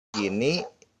ini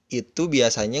itu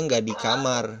biasanya nggak di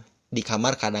kamar. Di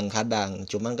kamar kadang-kadang,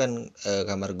 cuman kan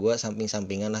kamar gua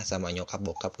samping-sampingan lah sama nyokap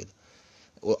bokap gitu.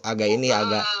 Agak ini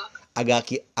agak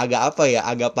agak apa ya,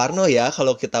 agak parno ya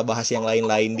kalau kita bahas yang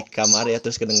lain-lain di kamar ya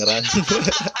terus kedengeran.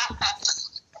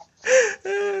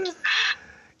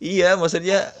 Iya,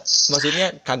 maksudnya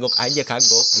kagok aja,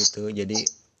 kagok gitu. Jadi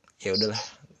ya udahlah,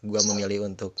 gua memilih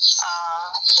untuk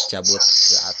cabut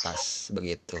ke atas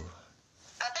begitu.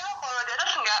 Tapi lo kalau di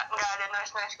atas nggak ada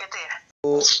noise gitu ya?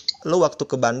 Lu waktu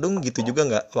ke Bandung gitu juga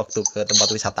nggak, waktu ke tempat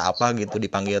wisata apa gitu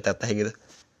dipanggil teteh gitu?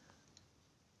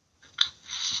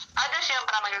 Ada sih yang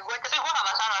pernah manggil gue, tapi gue nggak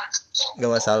masalah.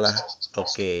 Nggak masalah,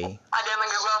 oke. Ada yang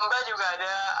manggil gue mbak juga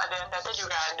ada yang teteh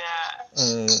juga ada.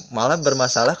 Malah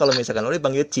bermasalah kalau misalkan lu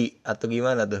dipanggil Ci atau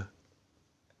gimana tuh?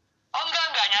 Oh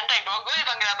enggak nyantai, gue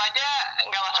dipanggil apa aja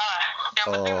nggak masalah. Yang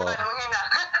penting Oh, bukan menghina.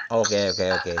 oke.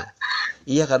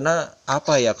 Iya, karena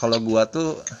apa ya, kalau gua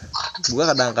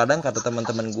kadang-kadang kata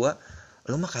teman-teman gua,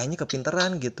 lu mah kayaknya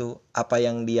kepinteran gitu. Apa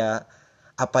yang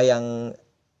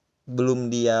belum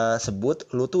dia sebut,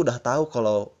 lu tuh udah tahu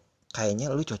kalau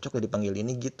kayaknya lu cocok lo dipanggil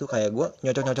ini gitu. Kayak gua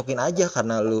nyocok-nyocokin aja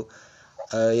karena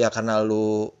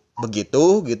lu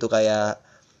begitu gitu, kayak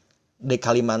di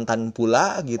Kalimantan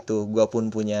pula gitu. Gua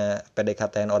pun punya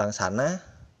PDKT orang sana,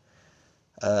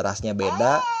 rasnya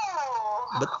beda.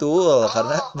 Betul,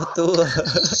 karena betul.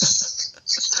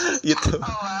 Gitu.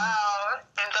 Oh wow,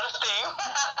 interesting.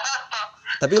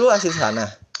 Tapi lu asli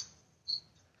sana?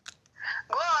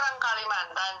 Gue orang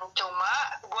Kalimantan, cuma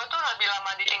gue tuh lebih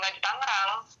lama tinggal di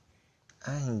Tangerang.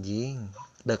 Anjing,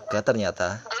 dekat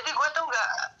ternyata. Jadi gue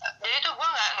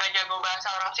nggak jago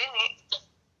bahasa orang sini.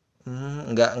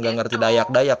 Nggak ngerti Dayak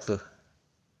tuh.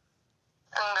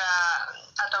 Enggak,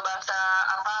 atau bahasa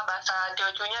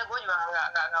Teochew-nya gue juga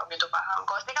nggak begitu paham.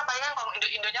 Kalau sini kan palingan kalau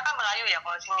Indonya kan Melayu ya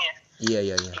kalau sini ya.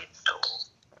 Iya. Gitu.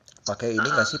 Pakai ini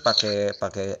nggak sih, pakai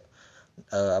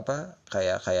apa,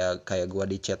 kayak gua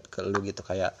di chat ke lu gitu,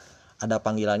 kayak ada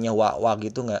panggilannya wa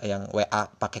gitu nggak, yang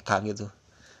WA pakai K gitu?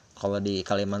 Kalau di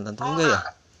Kalimantan tuh enggak ya?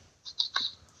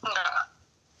 Enggak.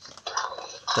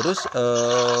 Terus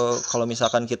kalau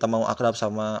misalkan kita mau akrab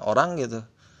sama orang gitu,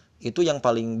 itu yang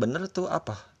paling bener tuh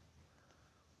apa?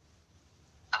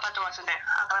 Apa tuh maksudnya?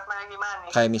 Akrabnya gimana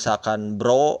nih? Kayak misalkan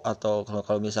bro, atau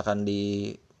kalau misalkan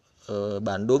di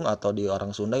Bandung atau di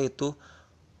orang Sunda itu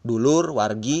dulur,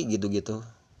 wargi gitu-gitu.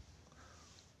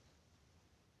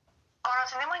 Orang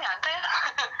sini mah nyantai ya.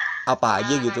 Apa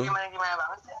aja gitu? Gimana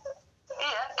banget ya.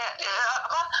 Iya, kayak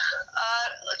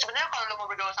sebenarnya kalau lu mau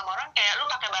bergaul sama orang kayak lu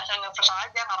pakai bahasa universal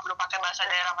aja, nggak perlu pakai bahasa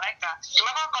daerah mereka.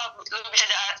 Cuma kalau lu bisa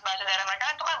bahasa daerah mereka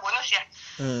itu kan bonus ya.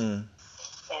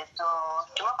 Itu.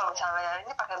 Cuma kalau misalnya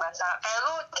ini pakai bahasa kayak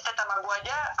lu chat sama gue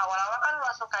aja awal-awal kan lu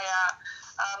langsung kayak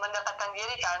mendekatkan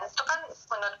diri kan, itu kan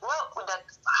menurut gue udah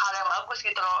hal yang bagus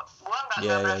gitu loh. Gue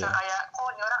nggak merasa kayak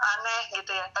ini orang aneh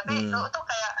gitu ya, tapi lu tuh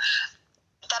kayak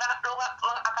cara lu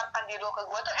mengakarkan diri lu ke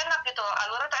gue tuh enak gitu loh,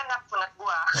 alurnya tuh enak menurut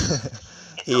gue.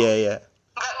 Gitu. Iya.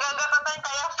 Nggak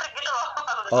kayak freak gitu loh.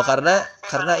 Oh,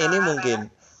 karena ini mungkin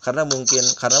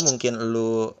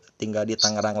lu tinggal di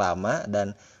Tangerang lama,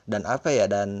 dan apa ya,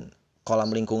 dan kolam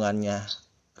lingkungannya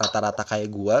rata-rata kayak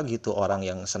gua gitu, orang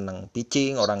yang seneng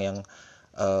pitching, orang yang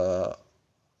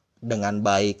dengan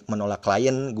baik menolak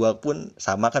klien. Gua pun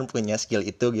sama kan punya skill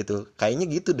itu gitu, kayaknya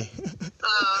gitu deh.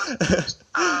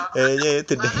 Kayaknya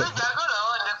itu deh. Betul jago loh,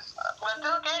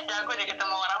 betul kayak jago deh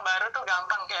ketemu orang baru tuh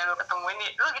gampang, kayak lu ketemu ini,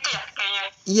 lu gitu ya kayaknya.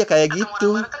 Iya, kayak ketemu gitu.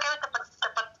 Orang baru tuh kayak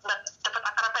cepet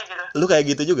akrab aja gitu. Lu kayak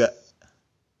gitu juga?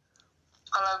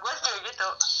 Kalau gue sih gitu.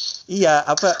 Iya,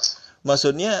 apa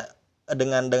maksudnya,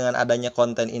 dengan adanya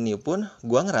konten ini pun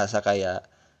gua ngerasa kayak,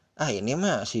 ini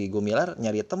mah si Gumilar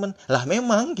nyari temen lah,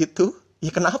 memang gitu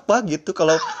ya. Kenapa gitu?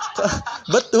 Kalau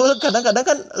betul, kadang-kadang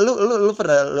kan lu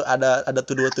pernah, lu ada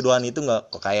tuduhan itu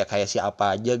nggak, kayak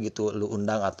siapa aja gitu lu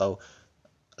undang, atau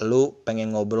lu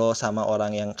pengen ngobrol sama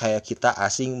orang yang kayak kita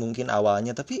asing mungkin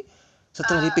awalnya, tapi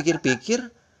setelah dipikir-pikir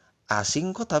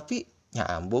asing kok, tapi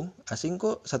nyambung, asing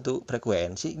kok satu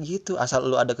frekuensi gitu, asal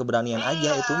lu ada keberanian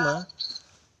aja itu mah.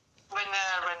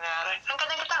 Benar kan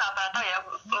kadang kita nggak pernah tahu ya,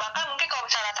 bahkan mungkin kalau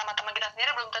misalnya sama teman kita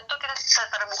sendiri belum tentu kita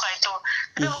seterbuka itu,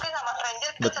 tapi mungkin sama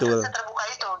stranger kita betul. seterbuka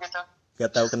itu gitu.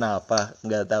 Nggak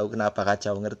tahu kenapa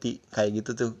kacau, ngerti kayak gitu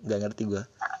tuh, nggak ngerti gua.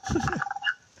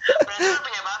 Berarti lu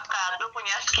punya bakat, lu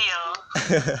punya skill.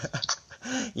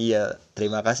 Iya,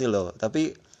 terima kasih loh.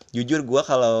 Tapi jujur gua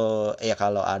kalau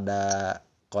ada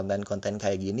konten-konten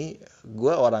kayak gini,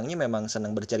 gua orangnya memang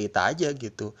senang bercerita aja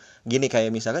gitu. Gini,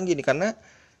 kayak misalkan gini, karena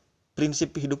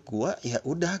prinsip hidup gua ya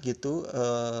udah gitu,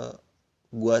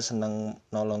 gua seneng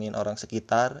nolongin orang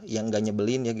sekitar yang gak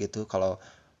nyebelin ya gitu. Kalau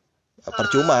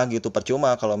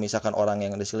percuma kalau misalkan orang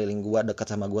yang di sekeliling gue dekat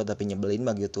sama gue tapi nyebelin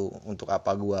mah gitu, untuk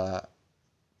apa gue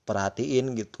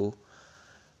perhatiin gitu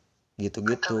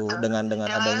dengan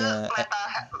adanya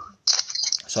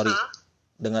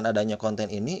dengan adanya konten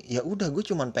ini ya udah gue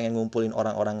cuman pengen ngumpulin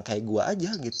orang-orang kayak gue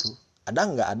aja gitu. Ada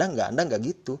nggak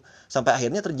gitu, sampai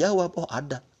akhirnya terjawab oh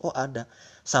ada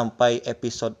sampai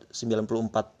episode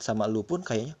 94 sama lu pun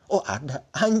kayaknya oh ada,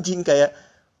 anjing kayak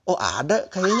oh ada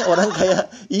kayaknya orang kayak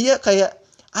iya kayak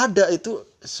ada itu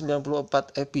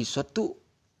 94 episode tuh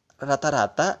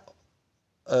rata-rata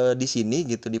di sini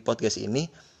gitu, di podcast ini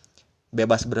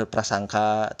bebas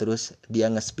berprasangka, terus dia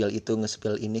nge-spill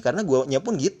ini karena guanya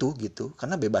pun gitu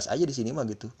karena bebas aja di sini mah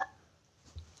gitu.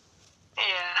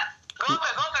 Iya, gue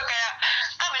kayak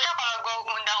kan bisa kalau gue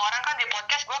undang orang kan di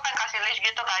podcast gue akan kasih list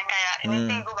gitu kan kayak ini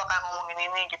sih gue bakal ngomongin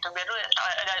ini gitu biar lu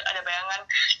ada bayangan.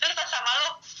 Terus pas sama lu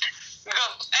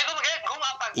gum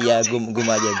apa? Iya gum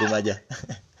aja.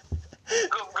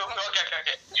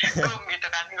 Gum gitu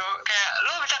kan. Gue kayak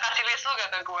lu bisa kasih list lu gak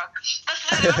ke gue? Terus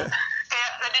dia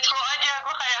kayak Reddit flow aja,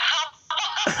 gue kayak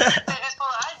Reddit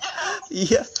flow aja.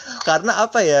 Iya, karena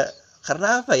apa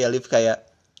ya Liv, kayak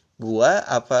gua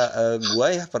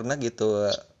ya pernah gitu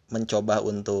mencoba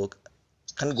untuk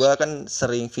kan gua kan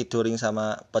sering featuring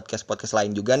sama podcast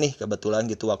lain juga nih kebetulan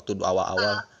gitu waktu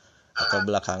awal-awal atau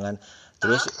belakangan.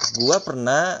 Terus gua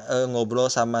pernah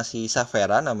ngobrol sama si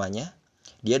Safera namanya.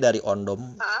 Dia dari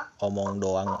Ondom, omong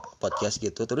doang podcast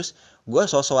gitu. Terus gua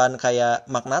sosokan kayak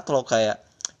Magnatrol kayak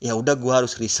ya udah gua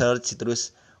harus research,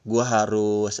 terus gua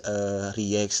harus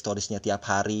react storiesnya tiap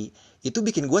hari. Itu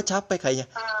bikin gue capek kayaknya.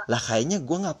 Lah kayaknya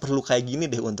gue nggak perlu kayak gini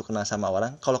deh untuk kenal sama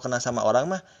orang. Kalau kenal sama orang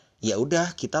mah ya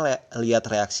udah kita lihat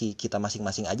reaksi kita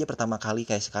masing-masing aja pertama kali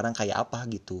kayak sekarang kayak apa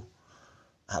gitu.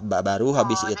 Baru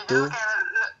habis itu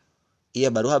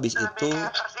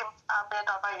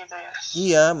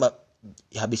iya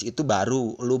habis itu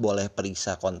baru lu boleh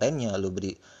periksa kontennya, lu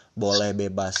boleh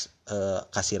bebas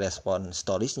kasih respon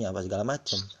storiesnya apa segala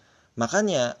macem.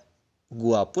 Makanya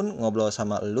gue pun ngobrol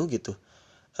sama lu gitu.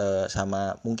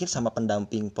 Mungkin sama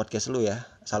pendamping podcast lu ya,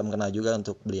 salam kenal juga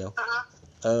untuk beliau.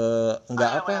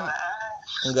 Enggak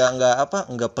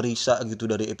periksa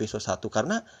gitu dari episode 1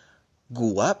 karena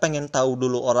gua pengen tahu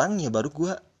dulu orangnya baru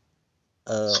gua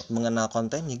mengenal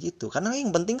kontennya gitu. Karena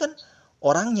yang penting kan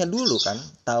orangnya dulu kan,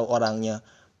 tahu orangnya.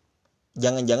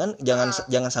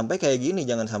 Jangan sampai kayak gini,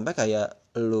 jangan sampai kayak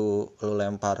lu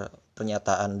lempar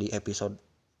pernyataan di episode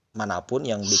manapun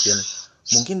yang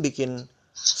bikin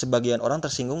sebagian orang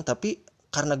tersinggung, tapi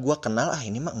karena gue kenal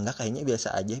ini mah enggak, kayaknya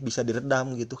biasa aja, bisa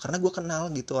diredam gitu karena gue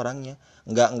kenal gitu orangnya.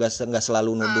 Enggak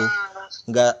selalu nuduh,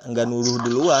 enggak nuduh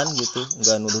duluan gitu,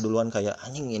 enggak nuduh duluan kayak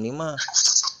anjing ini mah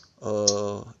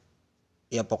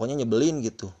ya pokoknya nyebelin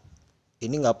gitu,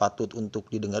 ini nggak patut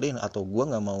untuk didengerin atau gue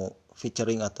nggak mau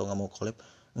featuring atau nggak mau collab,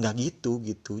 nggak gitu.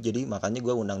 Jadi makanya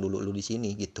gue undang dulu lu di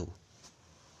sini gitu.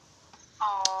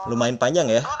 Lumayan panjang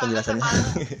ya penjelasannya.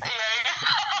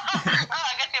 Gue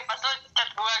kaget sih pas lu chat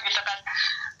gue gitu kan.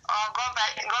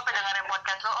 Gue dengerin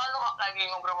podcast lu, lu lagi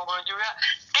ngobrol-ngobrol juga.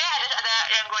 Kayak ada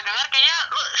yang gue dengar kayaknya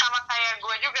lu sama kayak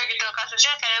gue juga gitu.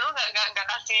 Kasusnya kayak lu nggak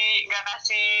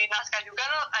kasih naskah juga,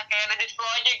 lu kayak Reddit flow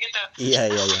aja gitu.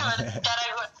 Iya. Cara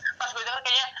gue pas gue denger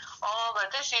kayaknya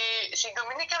berarti si Gem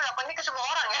ini kan melakukannya ke semua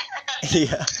orang ya.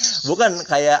 Iya, bukan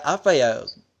kayak apa ya?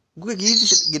 Gue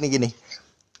gini.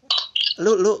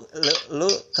 Lu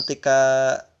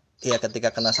ketika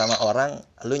kena sama orang,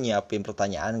 lu nyiapin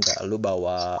pertanyaan nggak? Lu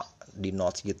bawa di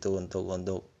notes gitu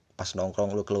untuk pas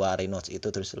nongkrong lu keluarin notes itu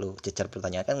terus lu cecer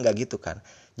pertanyaan, kan nggak gitu kan?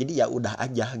 Jadi ya udah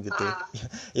aja gitu.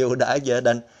 Ya udah aja,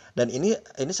 dan ini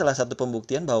salah satu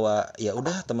pembuktian bahwa ya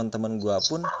udah teman-teman gua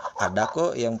pun ada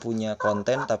kok yang punya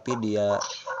konten tapi dia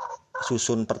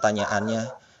susun pertanyaannya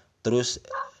terus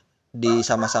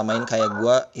disama-samain kayak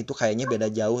gua, itu kayaknya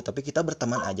beda jauh tapi kita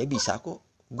berteman aja bisa kok.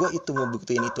 Gue itu mau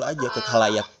buktiin itu aja ke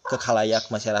khalayak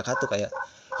masyarakat tuh kayak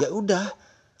ya udah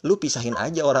lu pisahin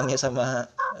aja orangnya sama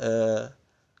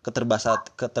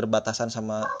keterbatasan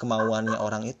sama kemauannya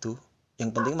orang itu.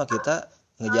 Yang penting mah kita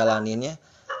ngejalaninnya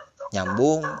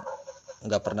nyambung,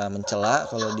 nggak pernah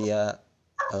mencela. Kalau dia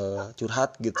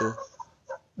curhat gitu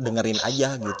dengerin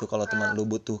aja gitu kalau teman lu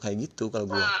butuh kayak gitu. Kalau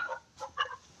gue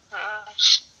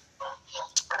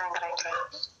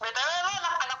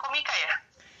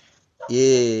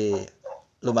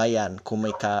lumayan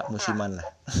komika musiman lah.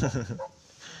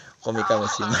 Komika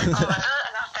musiman.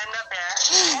 Anak stand up ya.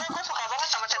 Gue suka banget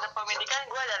sama stand up comedy kan,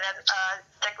 gue ada lihat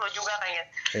cek lo juga kayaknya.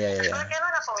 Iya. Gue kayak lo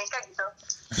anak komika gitu.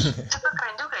 Itu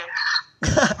keren juga ya.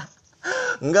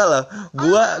 Enggak lah,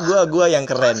 gua yang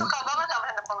keren. Gue suka banget sama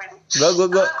stand up comedy.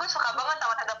 Gue suka banget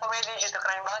sama stand up comedy gitu,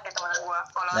 keren banget gitu menurut gue.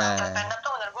 Kalau stand up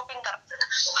tuh menurut gue pintar.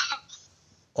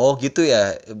 Oh gitu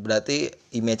ya, berarti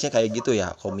image-nya kayak gitu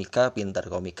ya, komika pintar,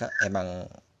 komika emang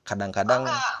kadang-kadang.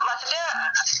 Maksudnya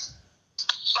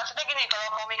gini,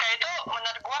 kalau komika itu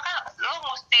menurut gua kan lu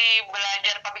mesti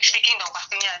belajar public speaking dong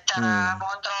pastinya, cara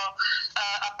mengontrol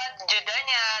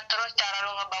jedanya, terus cara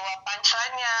lu ngebawa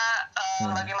punchline-nya,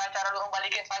 bagaimana cara lu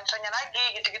ngebalikin punchline-nya lagi,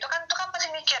 gitu-gitu kan, itu kan pasti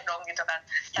mikir dong gitu kan,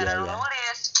 cara lu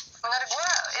nulis. Menurut gua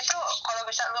itu kalau lu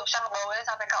bisa ngebawain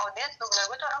sampai ke audiens, menurut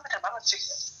gua tuh orang pintar banget sih.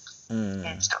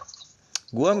 Gitu.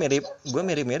 Gue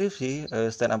mirip sih,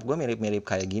 stand up gue mirip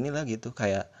kayak gini lah gitu,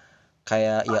 kayak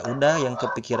ya udah yang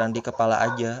kepikiran di kepala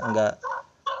aja, enggak.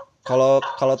 Kalau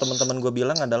teman-teman gue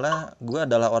bilang adalah gue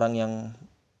adalah orang yang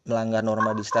melanggar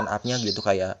norma di stand up-nya gitu,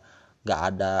 kayak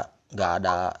nggak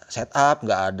ada setup,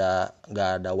 nggak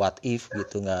ada what if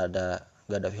gitu, nggak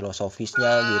ada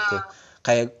filosofisnya gitu,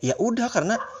 kayak ya udah,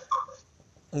 karena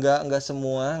nggak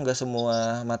semua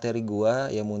materi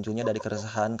gua ya munculnya dari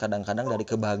keresahan, kadang-kadang dari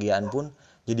kebahagiaan pun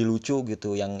jadi lucu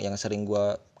gitu, yang sering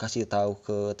gua kasih tahu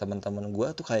ke teman-teman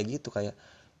gua tuh kayak gitu, kayak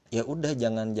ya udah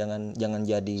jangan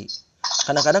jadi,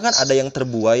 kadang-kadang kan ada yang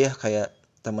terbuai ya, kayak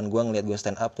teman gua ngeliat gua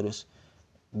stand up terus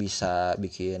bisa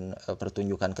bikin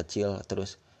pertunjukan kecil,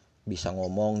 terus bisa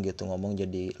ngomong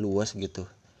jadi luas gitu,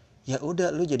 ya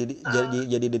udah lu jadi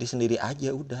diri sendiri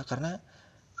aja udah, karena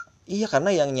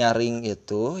yang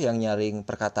nyaring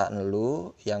perkataan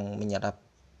lu, yang menyerap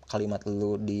kalimat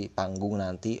lu di panggung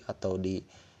nanti atau di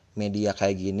media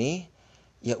kayak gini,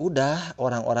 ya udah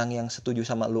orang-orang yang setuju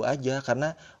sama lu aja,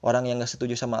 karena orang yang gak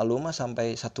setuju sama lu mah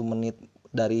sampai 1 menit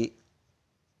dari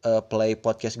play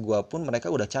podcast gua pun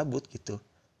mereka udah cabut gitu,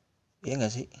 iya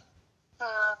gak sih?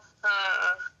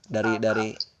 Dari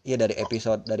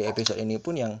episode ini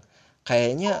pun yang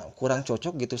kayaknya kurang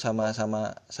cocok gitu sama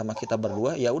kita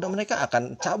berdua, ya udah mereka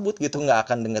akan cabut gitu, nggak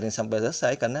akan dengerin sampai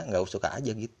selesai karena nggak suka aja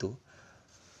gitu.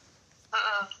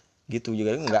 Gitu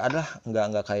juga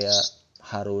nggak kayak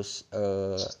harus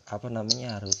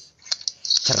harus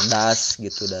cerdas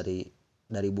gitu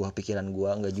dari buah pikiran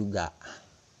gua, nggak juga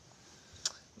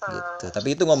gitu.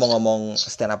 Tapi itu ngomong-ngomong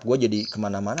stand up gue jadi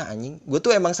kemana-mana anjing. Gue tuh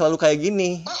emang selalu kayak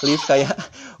gini, Liv, kayak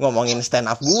ngomongin stand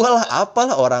up gue lah,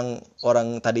 apalah, orang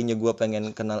tadinya gue pengen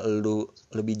kenal lu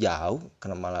lebih jauh,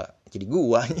 kenapa malah jadi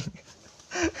gue anjing.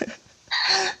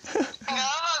 Enggak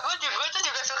apa, gue tuh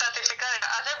juga suka tipikal ya.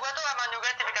 Asal gue tuh emang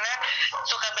juga tipikalnya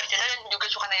suka bercerita dan juga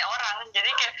suka nanya orang. Jadi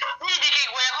kayak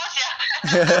gue yang host ya.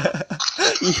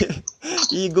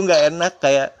 Iya, gue nggak enak,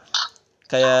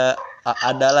 kayak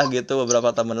adalah gitu beberapa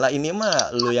temen lah, ini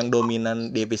mah lu yang dominan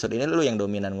di episode ini, lu yang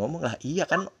dominan ngomong lah. Iya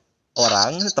kan,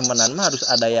 orang temenan mah harus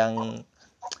ada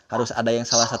yang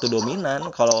salah satu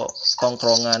dominan. Kalau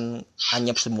tongkrongan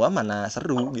anyep semua mana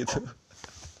seru gitu.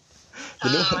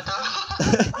 Jadi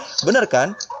bener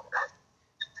kan?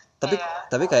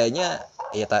 Tapi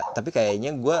kayaknya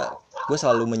gue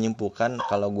selalu menyimpulkan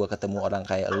kalau gue ketemu orang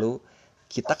kayak lu,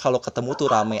 kita kalau ketemu tuh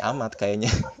rame amat kayaknya.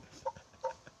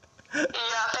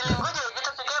 Iya, feeling gue juga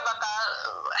gitu sih, kayak bakal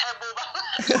heboh banget.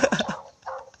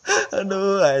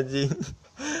 Aduh anjing,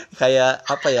 kayak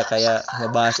kayak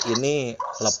ngebahas ini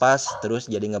lepas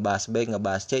terus jadi ngebahas B,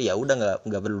 ngebahas C, ya udah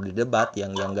nggak perlu didebat,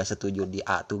 yang nggak setuju di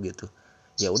A tuh gitu,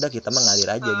 ya udah kita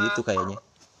mengalir aja gitu kayaknya.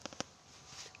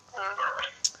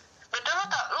 Betul lo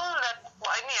tak, lu liat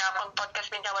ini ya akun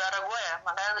podcast Bincang Berdarah gue ya,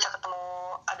 makanya bisa ketemu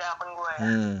ada akun gue ya.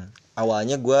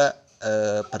 Awalnya gue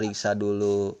periksa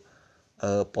dulu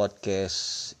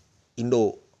podcast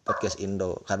Indo,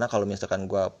 karena kalau misalkan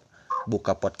gue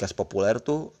buka podcast populer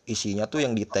tuh isinya tuh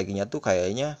yang di tag-nya tuh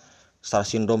kayaknya Star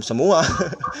Syndrome semua.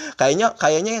 kayaknya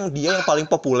yang dia yang paling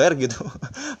populer gitu.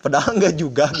 Padahal enggak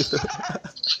juga gitu.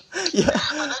 Ya.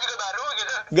 Padahal juga baru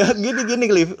gitu.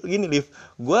 Gini Liv.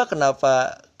 Gua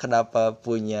kenapa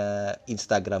punya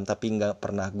Instagram tapi enggak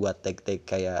pernah gua tag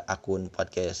kayak akun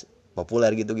podcast populer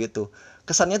gitu.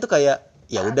 Kesannya tuh kayak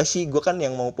ya udah sih, gue kan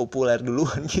yang mau populer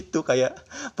duluan gitu, kayak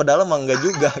padahal emang enggak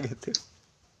juga gitu.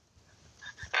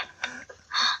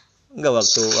 Enggak,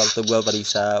 waktu gue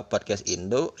periksa podcast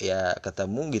Indo ya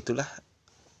ketemu gitulah,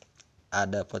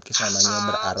 ada podcast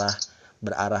namanya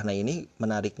berarah. Nah ini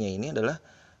menariknya ini adalah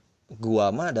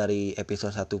gua mah dari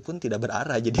episode 1 pun tidak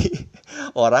berarah, jadi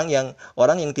orang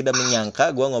yang tidak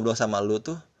menyangka gua ngobrol sama lu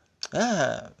tuh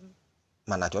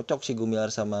mana cocok sih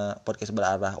Gumilar sama podcast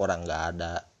berarah, orang nggak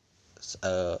ada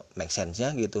make sense-nya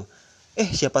gitu.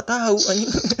 Siapa tahu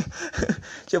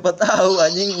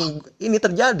anjing ini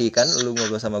terjadi kan, lu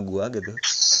ngobrol sama gua gitu.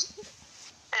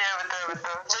 Iya betul.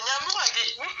 Dan nyambung lagi.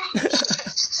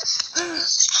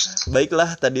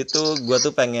 Baiklah, tadi tuh gua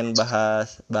tuh pengen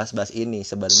bahas ini.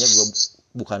 Sebenarnya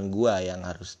bukan gua yang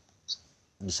harus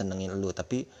disenengin lu,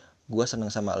 tapi gue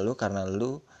seneng sama lu karena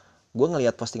gue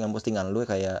ngelihat postingan lu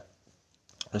kayak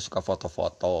lu suka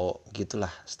foto-foto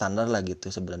gitulah, standar lah gitu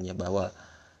sebenarnya, bahwa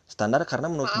standar karena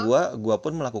menurut gue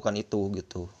pun melakukan itu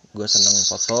gitu. Gue seneng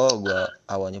foto, gue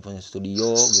awalnya punya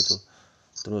studio gitu.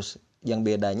 Terus yang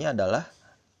bedanya adalah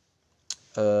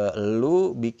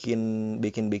lu bikin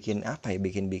apa ya,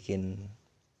 bikin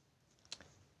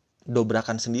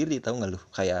dobrakan sendiri, tahu nggak lu?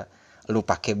 Kayak lu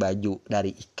pakai baju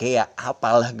dari IKEA,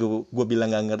 apalah, gue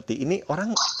bilang nggak ngerti ini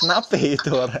orang kenapa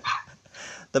itu orang.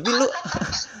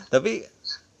 Tapi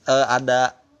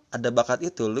ada bakat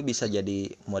itu, lu bisa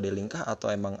jadi modeling kah, atau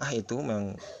emang itu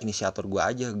memang inisiator gue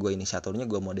aja, gue inisiatornya,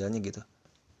 gue modelnya gitu?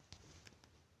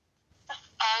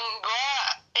 Gue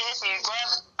ini sih, gue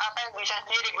apa yang bisa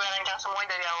sendiri, gue rancang semua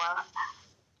dari awal.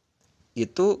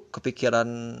 Itu kepikiran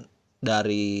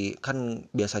dari, kan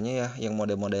biasanya ya yang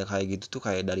model-model kayak gitu tuh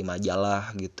kayak dari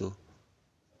majalah gitu.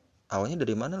 Awalnya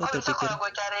dari mana lu terpikir? Kalau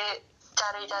gue cari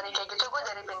kayak gitu, gue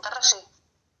dari Pinterest sih.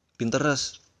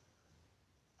 Pinterest.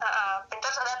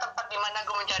 Pinterest ada tempat di mana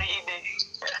gue mencari ide.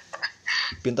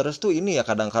 Pinterest tuh ini ya,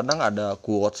 kadang-kadang ada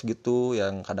quotes gitu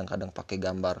yang kadang-kadang pakai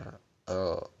gambar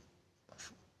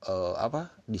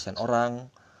desain orang,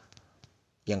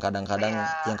 yang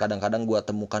kadang-kadang gue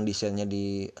temukan desainnya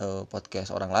di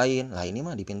podcast orang lain. Lah ini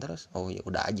mah di Pinterest. Oh ya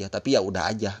udah aja, tapi ya udah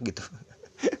aja gitu.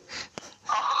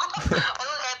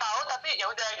 Lu kayak tahu tapi ya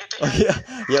udah gitu. Oh iya,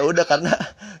 ya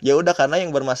udah karena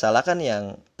yang bermasalah kan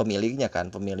yang pemiliknya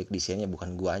kan, pemilik desainnya,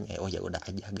 bukan guanya. Oh ya udah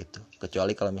aja gitu.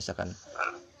 Kecuali kalau misalkan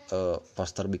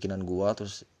poster bikinan gua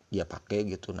terus dia pakai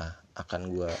gitu, nah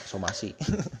akan gua somasi.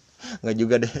 Nggak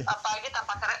juga deh. Apalagi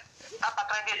tanpa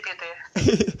kredit gitu ya.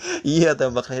 Iya,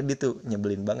 tanpa kredit tuh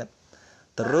nyebelin banget.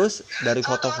 Terus dari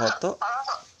foto-foto,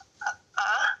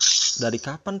 dari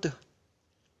kapan tuh?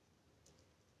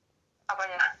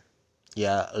 Apanya?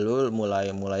 Ya lu mulai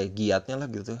giatnya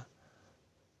lah gitu.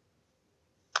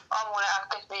 Oh, mulai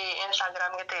aktif di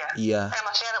Instagram gitu ya? Iya.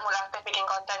 Maksudnya mulai aktif bikin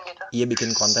konten gitu? Iya,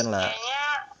 bikin konten lah. Kayaknya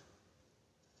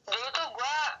dulu tuh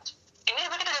gue, ini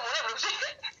apa kita udah mulai belum sih?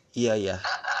 Iya.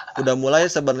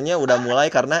 Udah mulai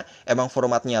karena emang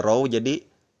formatnya raw, jadi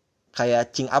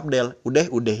kayak Cing Abdel, udah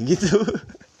gitu.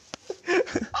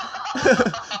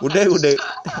 udah.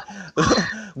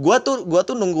 Gua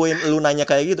tuh nungguin lu nanya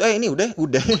kayak gitu. Ini udah,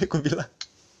 gua bilang.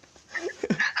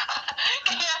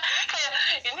 kayak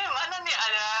ini mana nih,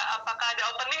 apakah ada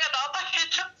opening atau apa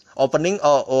gitu? Opening,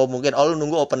 mungkin lu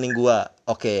nunggu opening gua.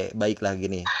 Oke, baiklah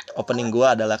gini. Opening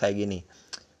gua adalah kayak gini.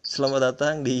 Selamat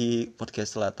datang di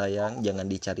podcast Telah Tayang. Jangan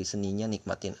dicari seninya,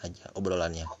 nikmatin aja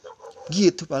obrolannya.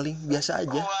 Gitu paling, biasa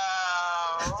aja. Wow.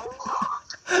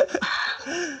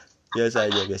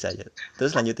 biasa aja.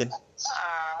 Terus lanjutin.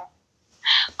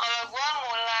 Kalau gue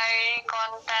mulai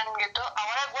konten gitu,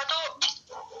 awalnya gue tuh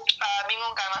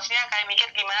bingung kan, maksudnya kayak mikir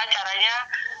gimana caranya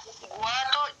gue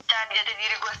tuh cari jati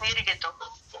diri gue sendiri gitu.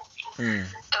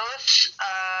 Terus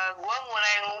gue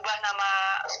mulai ngubah nama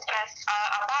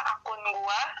akun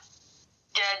gue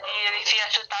jadi Rivia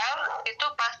Sutal itu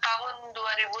pas tahun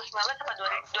 2019 apa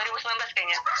 2019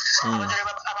 kayaknya, 2018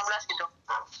 gitu.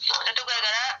 Itu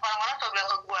gara-gara orang-orang selalu bilang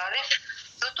ke gue, Riv,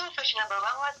 lu tuh fashionable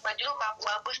banget, baju lu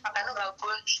bagus, pakaian lu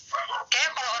bagus.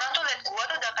 Kayak kalau orang tuh lihat gue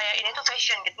tuh udah kayak ini tuh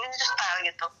fashion gitu, ini tuh style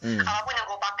gitu. Apapun yang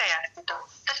gue pakai ya gitu.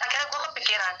 Terus akhirnya gue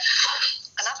kepikiran,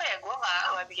 kenapa ya gue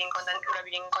nggak bikin konten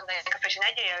yang ke fashion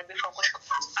aja ya, lebih fokus ke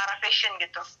arah fashion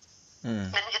gitu.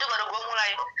 Dan itu baru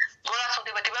gue langsung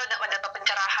tiba-tiba dapat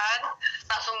pencerahan,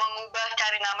 langsung mengubah,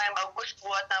 cari nama yang bagus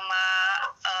buat nama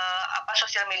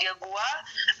sosial media gue.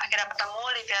 Akhirnya ketemu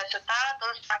Livia Suta,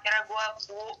 terus akhirnya gue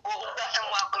ubah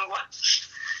semua akun gue.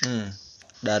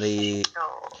 Dari gitu.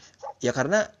 Ya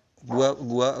karena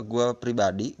gue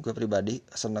pribadi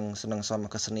seneng sama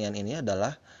kesenian ini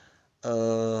adalah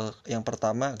yang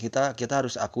pertama kita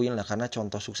harus akuin lah, karena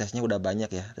contoh suksesnya udah banyak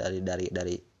ya,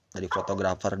 dari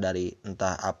fotografer, dari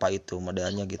entah apa itu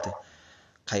modelnya gitu.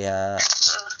 Kayak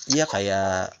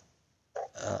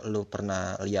lu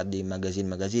pernah lihat di magazin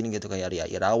gitu, kayak Ria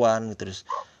Irawan terus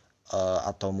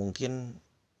atau mungkin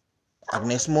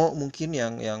Agnes Mo mungkin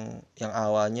yang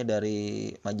awalnya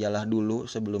dari majalah dulu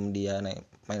sebelum dia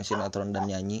main sinetron dan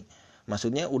nyanyi.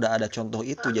 Maksudnya udah ada contoh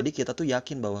itu, jadi kita tuh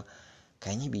yakin bahwa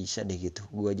kayaknya bisa deh gitu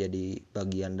gue jadi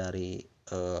bagian dari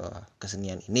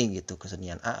kesenian ini gitu,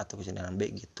 kesenian A atau kesenian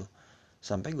B gitu.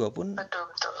 Sampai gue pun betul.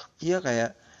 Iya,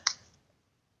 kayak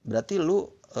berarti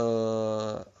lu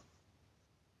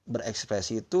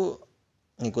berekspresi itu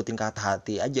ngikutin kata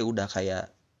hati aja udah,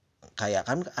 kayak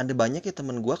kan ada banyak ya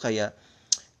temen gue kayak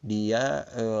dia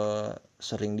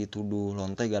sering dituduh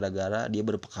lonte gara-gara dia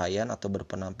berpakaian atau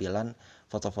berpenampilan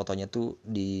foto-fotonya tuh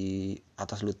di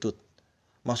atas lutut.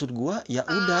 maksud gua ya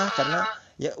udah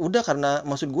karena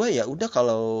maksud gua ya udah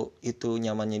kalau itu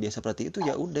nyamannya dia seperti itu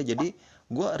ya udah, jadi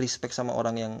gua respect sama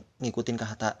orang yang ngikutin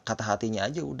kata hatinya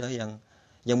aja udah, yang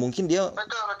mungkin dia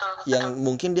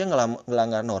mungkin dia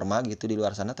ngelanggar norma gitu di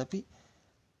luar sana, tapi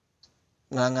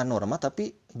ngelanggar norma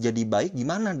tapi jadi baik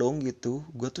gimana dong gitu.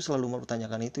 Gue tuh selalu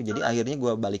mempertanyakan itu, jadi akhirnya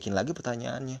gue balikin lagi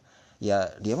pertanyaannya,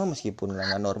 ya dia mah meskipun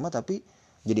ngelanggar norma tapi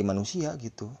jadi manusia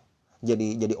gitu,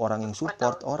 jadi orang yang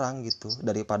support orang gitu,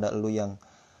 daripada lu yang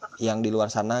di luar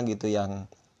sana gitu yang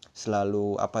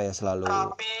selalu selalu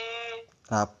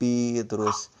rapi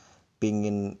terus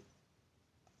pingin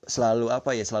selalu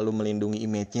selalu melindungi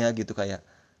image-nya gitu, kayak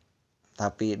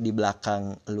tapi di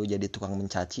belakang lu jadi tukang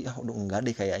mencaci, udah enggak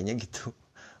deh kayaknya gitu.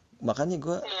 Makanya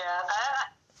gue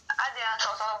ada yang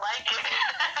sosok baik gitu.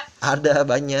 Ada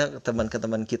banyak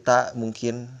teman kita,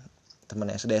 mungkin teman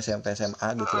SD SMP SMA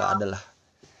gitu lah, adalah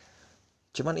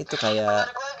cuman itu kayak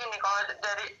menurut gue gini, kalau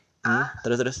dari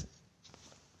terus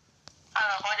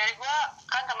kalau dari gue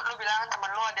kan lu bilang temen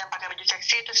lu ada yang pakai baju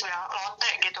seksi terus bilang lonte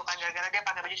gitu kan gara-gara dia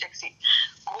pakai baju seksi.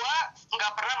 Gue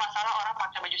nggak pernah masalah orang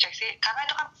pakai baju seksi karena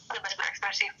itu kan bebas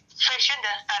berekspresi. Fashion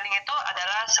dan styling itu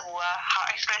adalah sebuah hal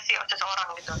ekspresi seseorang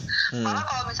gitu. Malah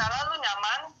kalau misalnya lu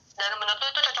nyaman dan menurut lu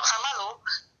itu cocok sama lu,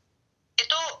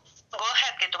 itu go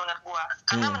ahead gitu menurut gue.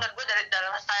 Karena menurut gue dari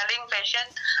dalam styling, fashion,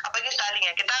 apalagi styling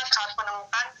ya, kita harus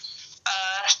menemukan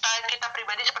style kita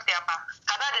pribadi seperti apa.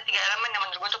 Karena ada 3 elemen yang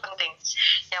menurut gue tuh penting.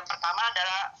 Yang pertama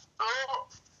adalah lu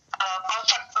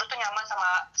comfort, lu tuh nyaman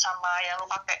sama yang lu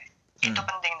pakai. Itu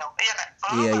penting dong. Iya kan?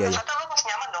 Kalau lu pakai sesuatu lu pasti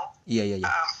nyaman dong. Iya.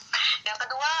 Yang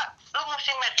kedua, lu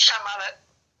mesti match sama,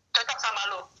 cocok sama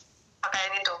lu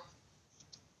pakaian itu.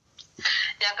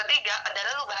 Yang ketiga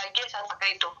adalah lu bahagia saat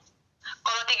pakai itu.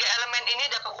 Kalau 3 elemen ini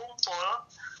udah kekumpul,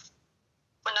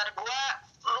 menurut gua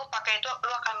lu pakai itu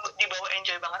lu akan dibawa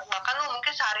enjoy banget. Bahkan lu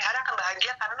mungkin sehari-hari akan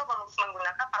bahagia karena lu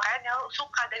menggunakan pakaian yang lu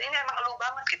suka dan ini emang lu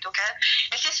banget gitu, kayak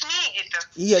this is me gitu.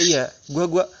 Iya.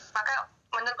 Gua maka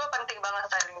menurut gua penting banget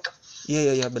styling itu.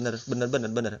 Iya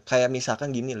bener. Kayak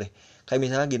misalkan gini leh. Kayak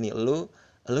misalnya gini, lu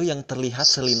yang terlihat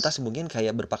selintas mungkin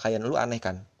kayak berpakaian lu aneh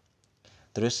kan.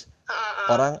 Terus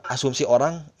orang asumsi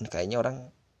orang kayaknya orang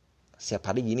setiap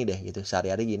hari gini deh gitu,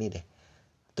 sehari-hari gini deh.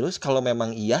 Terus kalau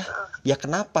memang iya, ya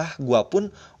kenapa? Gua pun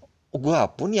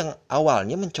yang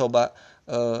awalnya mencoba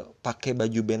pakai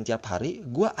baju band tiap hari,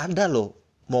 gua ada loh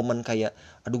momen kayak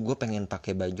aduh gue pengen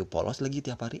pakai baju polos lagi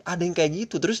tiap hari. Ada yang kayak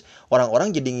gitu. Terus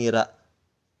orang-orang jadi ngira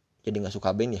jadi nggak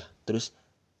suka band ya. Terus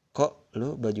kok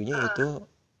lu bajunya itu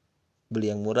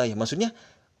beli yang murah ya? Maksudnya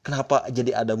kenapa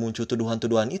jadi ada muncul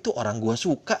tuduhan-tuduhan itu? Orang gua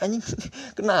suka anjing.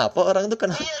 Kenapa orang tuh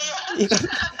kenapa? Iya kan?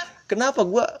 Kenapa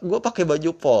gua pakai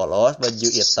baju polos, baju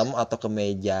hitam atau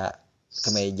kemeja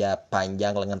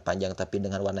panjang, lengan panjang tapi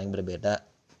dengan warna yang berbeda.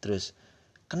 Terus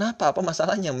kenapa? Apa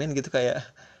masalahnya men gitu, kayak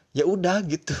ya udah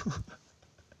gitu.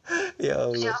 Ya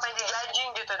Allah. Siapa yang dijudging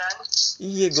gitu kan?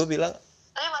 Iya, gue bilang.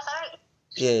 Tapi masalahnya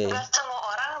nggak semua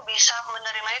orang bisa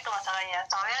menerima itu masalahnya.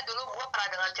 Soalnya dulu gue pernah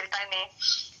dengar cerita ini.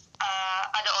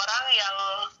 Ada orang yang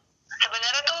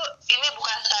sebenarnya tuh ini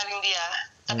bukan styling dia,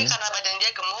 tapi karena badan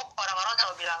dia gemuk, orang-orang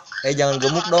selalu bilang.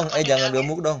 Jangan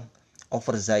gemuk dong.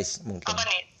 Oversize mungkin. Apa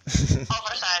nih?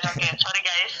 Oversize, oke. Sorry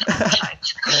guys, oversize.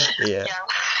 Iya.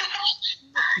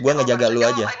 Gue ngejaga lu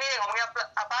aja. Ini ngomongnya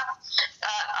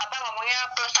ngomongnya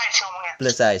plus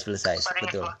size. Sorry,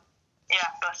 betul. Ya,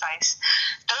 plus size.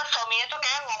 Terus suaminya tuh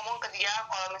kayak ngomong ke dia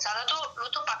kalau misalnya tuh lu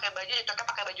tuh pakai baju ditoknya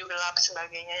pakai baju gelap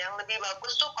sebagainya. Yang lebih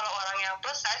bagus tuh kalau orang yang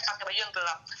plus size pakai baju yang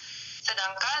gelap.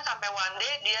 Sedangkan sampai one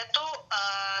day dia tuh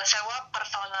sewa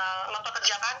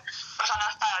mempekerjakan personal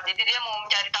style. Jadi dia mau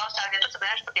mencari tahu style dia tuh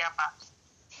sebenarnya seperti apa.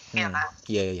 Iya kan?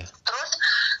 Iya. Terus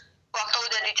waktu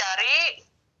udah dicari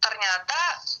ternyata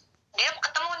dia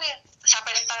ketemu nih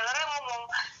sampai stylernya ngomong,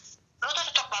 lu tuh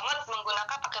cocok banget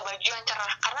menggunakan pakai baju yang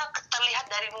cerah karena terlihat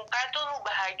dari muka tuh lu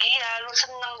bahagia, lu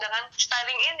seneng dengan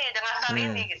styling ini, dengan style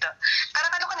ini gitu. Karena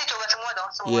kan lu kan dicoba semua dong,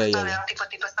 semua style yang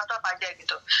tipe-tipe style tuh apa aja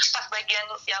gitu. Pas bagian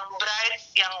yang bright,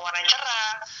 yang warna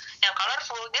cerah, yang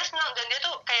colorful, dia seneng dan dia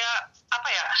tuh kayak apa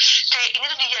ya? Kayak ini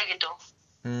tuh dia gitu.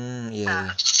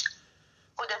 Nah,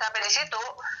 udah sampai di situ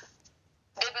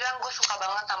dia bilang gue suka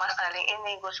banget sama styling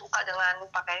ini, gue suka dengan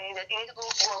pakaian ini dan ini tuh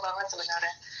gue banget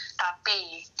sebenarnya.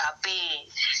 Tapi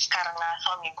karena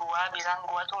suami gue bilang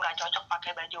gue tuh nggak cocok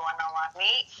pakai baju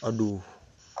warna-warni. Aduh.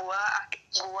 Gue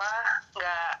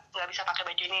nggak bisa pakai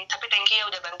baju ini. Tapi thank you ya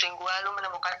udah bantuin gue, lu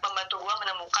membantu gue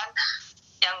menemukan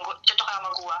yang cocok sama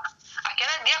gue.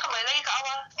 Akhirnya dia kembali lagi ke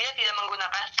awal, dia tidak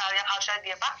menggunakan style yang harusnya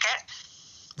dia pakai.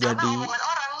 Jadi karena omongan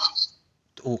orang.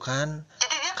 Kan.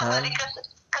 Jadi dia kembali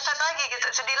kesat lagi gitu,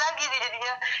 sedih lagi dia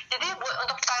jadinya. Jadi buat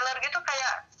untuk styler gitu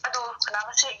kayak aduh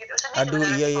kenapa sih gitu, sedih. Aduh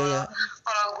iya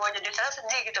kalau gue jadi saya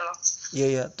sedih gitu loh.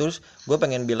 Iya terus gue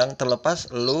pengen bilang, terlepas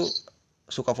lu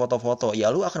suka foto-foto, ya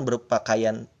lu akan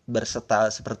berpakaian berstyle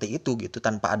seperti itu gitu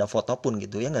tanpa ada foto pun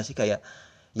gitu, ya nggak sih? Kayak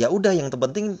ya udah, yang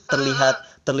terpenting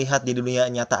terlihat di dunia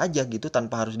nyata aja gitu,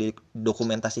 tanpa harus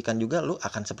didokumentasikan juga lu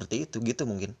akan seperti itu gitu.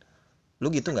 Mungkin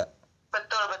lu gitu nggak?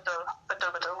 Betul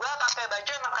gue pakai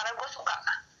baju emang karena gue suka.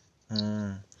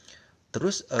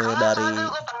 Terus dari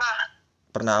gue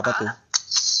pernah apa tuh?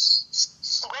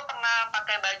 Gue pernah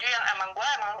pakai baju yang emang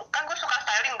kan gue suka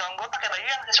styling dong, gue pakai baju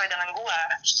yang sesuai dengan gue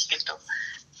gitu.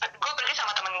 Gue pergi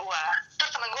sama temen gue,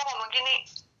 terus temen gue ngomong gini,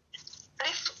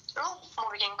 Liv, lu mau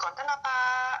bikin konten apa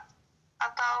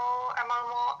atau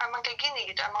emang kayak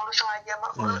gini gitu, emang lu sengaja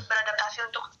beradaptasi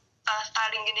untuk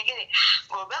styling gini-gini?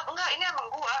 Gue bilang enggak, ini emang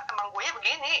gue ya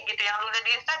begini gitu, yang lu lihat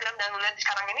di Instagram dan lu lihat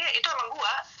sekarang ini itu emang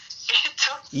gue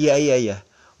gitu. Iya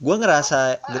gue kan?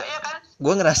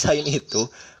 Gue ngerasain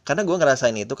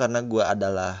itu karena gue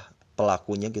adalah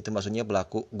pelakunya gitu. Maksudnya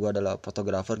gue adalah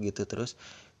fotografer gitu. Terus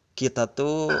kita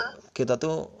tuh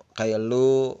kayak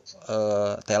lu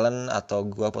talent atau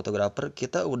gue fotografer,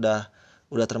 kita udah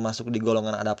termasuk di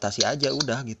golongan adaptasi aja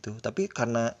udah gitu. Tapi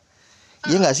karena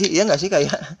iya nggak sih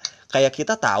kayak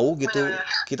kita tahu gitu,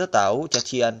 kita tahu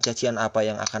cacian apa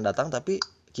yang akan datang, tapi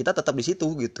kita tetap di situ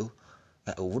gitu.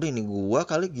 Ya udah, ini gua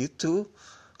kali gitu.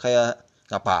 Kayak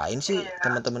ngapain sih,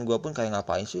 teman-teman gua pun kayak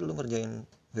ngapain sih lu ngerjain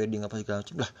wedding apa segala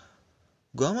macam. Lah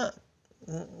gua mah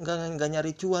nggak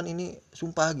nyari cuan ini,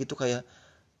 sumpah gitu. Kayak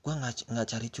gua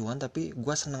nggak cari cuan, tapi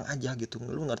gua seneng aja gitu.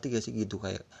 Lu ngerti gak sih gitu?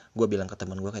 Kayak gua bilang ke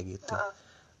teman gua kayak gitu.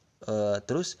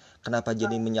 Terus kenapa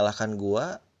jadi menyalahkan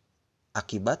gua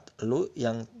akibat lu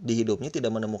yang di hidupnya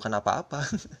tidak menemukan apa-apa?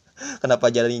 Kenapa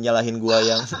jadi nyalahin gua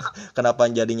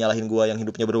yang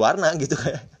hidupnya berwarna gitu?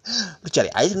 Kayak lu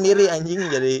cari aja sendiri anjing,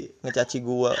 jadi ngecaci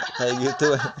gua kayak gitu.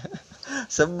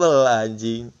 Sebel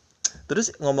anjing.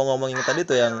 Terus ngomong-ngomong yang tadi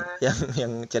tuh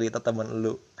yang cerita teman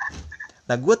lu.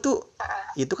 Nah gua tuh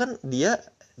itu kan dia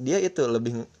itu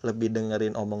lebih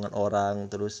dengerin omongan orang.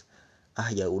 Terus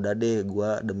ya udah deh,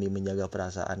 gua demi menjaga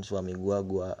perasaan suami gua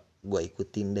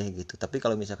ikutin deh gitu. Tapi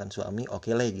kalau misalkan suami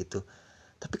oke lah gitu.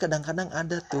 Tapi kadang-kadang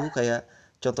ada tuh kayak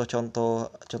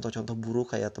contoh-contoh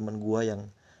buruk, kayak temen gue yang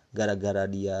gara-gara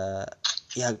dia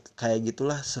ya kayak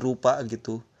gitulah, serupa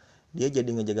gitu, dia jadi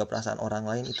ngejaga perasaan orang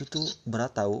lain. Itu tuh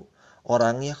berat tahu.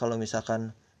 Orangnya kalau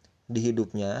misalkan di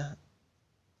hidupnya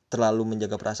terlalu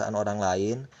menjaga perasaan orang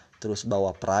lain, terus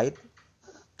bawa pride,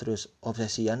 terus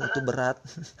obsesian, itu berat.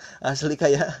 Asli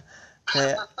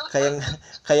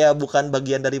kayak bukan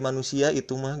bagian dari manusia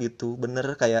itu mah gitu. Bener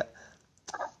kayak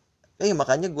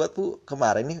makanya gue tuh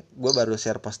kemarin nih gue baru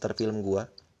share poster film gue,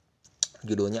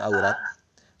 judulnya Aurat.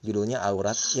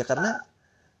 Ya karena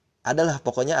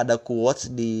pokoknya ada quotes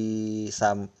di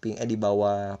samping di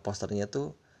bawah posternya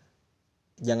tuh,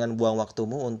 jangan buang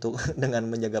waktumu untuk dengan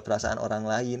menjaga perasaan orang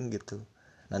lain gitu.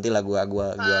 Nantilah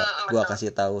gue kasih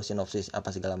tahu sinopsis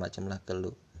apa segala macam lah ke lu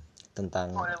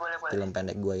tentang film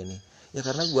pendek gue ini. Ya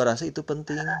karena gue rasa itu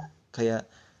penting, kayak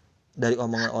dari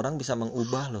omongan orang bisa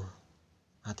mengubah loh.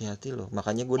 Hati-hati loh.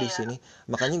 Makanya gue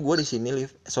di sini Liv.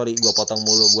 Sorry gue potong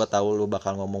mulu, gue tahu lu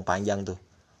bakal ngomong panjang tuh.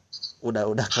 Udah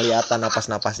kelihatan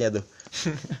napas-napasnya tuh.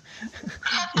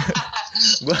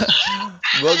 gue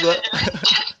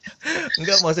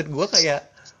enggak, maksud gue kayak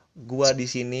gue di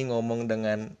sini ngomong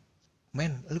dengan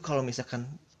lu kalau misalkan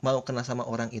mau kenal sama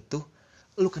orang itu,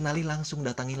 lu kenali langsung,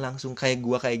 datangi langsung. Kayak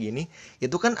gua kayak gini,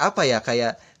 itu kan apa ya,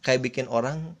 kayak bikin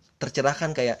orang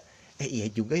tercerahkan, kayak iya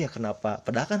juga ya, kenapa,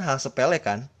 padahal kan hal sepele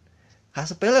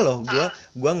loh.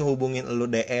 Gua ngehubungin lu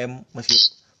DM, meski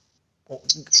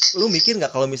lu mikir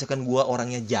nggak kalau misalkan gua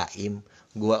orangnya jaim,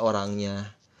 gua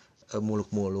orangnya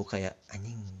muluk-muluk, kayak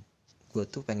anjing, gua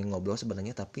tuh pengen ngobrol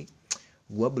sebenarnya, tapi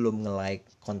gua belum nge-like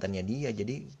kontennya dia,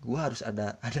 jadi gua harus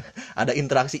ada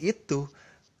interaksi itu.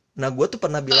 Nah, gue tuh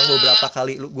pernah bilang beberapa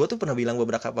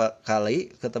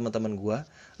kali ke teman-teman gue,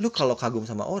 lu kalau kagum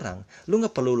sama orang, lu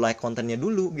nggak perlu like kontennya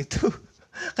dulu gitu.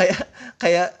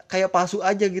 kayak palsu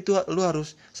aja gitu. Lu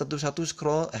harus satu-satu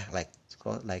scroll like,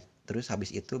 terus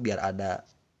habis itu biar ada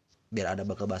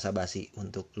bakal basa-basi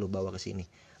untuk lu bawa ke sini.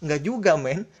 Nggak juga,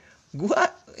 men. Gue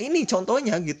ini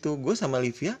contohnya gitu. Gue sama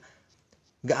Livia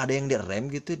nggak ada yang direm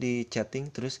gitu di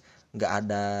chatting, terus nggak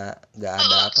ada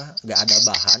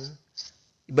bahan.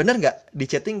 Bener nggak, di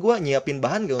chatting gue nyiapin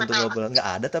bahan gak untuk ngobrol?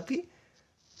 Nggak ada, tapi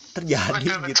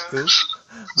terjadi gitu.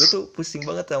 Gue tuh pusing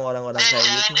banget sama orang-orang kayak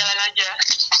gitu.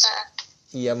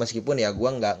 Iya, meskipun ya gue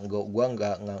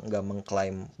nggak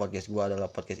mengklaim podcast gue adalah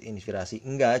podcast inspirasi,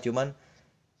 enggak, cuman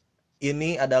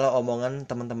ini adalah omongan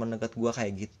teman-teman dekat gue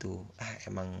kayak gitu.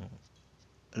 Emang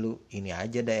lu ini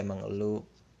aja dah, emang lu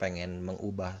pengen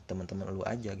mengubah teman-teman lu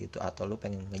aja gitu, atau lu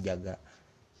pengen ngejaga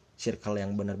circle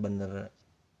yang bener-bener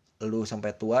lu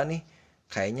sampai tua nih.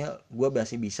 Kayaknya gue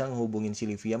masih bisa ngehubungin si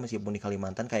Livia meskipun di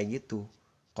Kalimantan kayak gitu.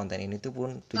 Konten ini tuh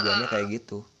pun tujuannya kayak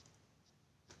gitu.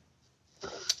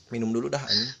 Minum dulu dah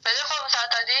ini. Biasanya kalau misalnya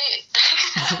tadi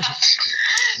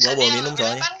gue bawa minum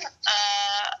soalnya. Kan,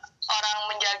 orang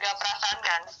menjaga perasaan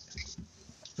kan.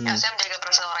 Ya, saya menjaga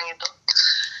perasaan orang itu.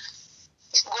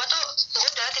 Gue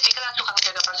udah tipikal yang suka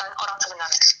menjaga perasaan orang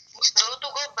sebenarnya. Dulu tuh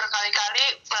gue berkali-kali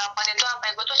melakukan itu sampai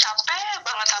gue tuh capek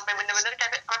banget, sampai bener-bener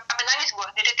sampai nangis gue.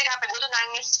 Di titik sampai gue tuh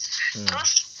nangis.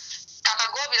 Terus kakak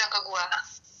gue bilang ke gue,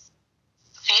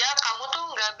 Via, kamu tuh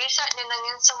nggak bisa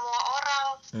nyenengin semua orang.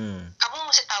 Kamu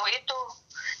mesti tahu itu.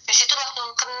 Di situ langsung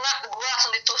kena, gue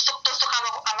langsung ditusuk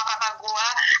sama kakak gue.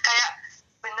 Kayak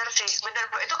bener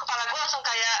itu kepala gue langsung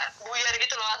kayak buyar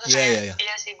gitu loh, langsung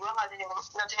iya sih, gue nggak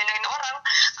bisa nyenengin orang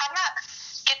karena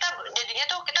kita jadinya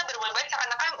tuh kita berbuat baik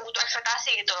karena kan butuh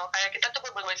ekspektasi gitu loh, kayak kita tuh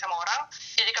berbuat baik sama orang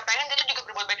jadi kepengen dia tuh juga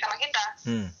berbuat baik sama kita.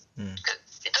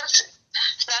 Terus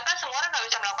sedangkan semua orang nggak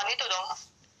bisa melakukan itu dong.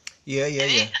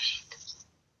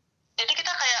 Jadi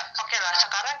kita kayak oke lah,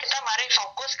 sekarang kita mari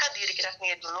fokus ke diri kita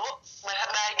sendiri dulu,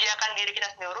 bahagiakan diri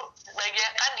kita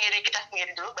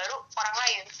sendiri dulu, baru orang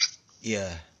lain.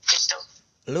 Iya. Gitu.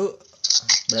 Lu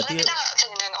berarti kita nggak bisa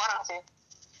nyenengin orang sih.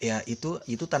 Ya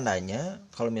itu tandanya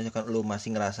kalau misalkan lu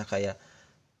masih ngerasa kayak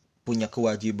punya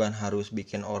kewajiban harus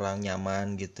bikin orang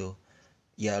nyaman gitu.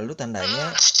 Ya lu tandanya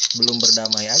belum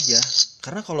berdamai aja.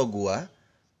 Karena kalau gua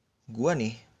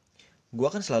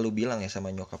kan selalu bilang ya sama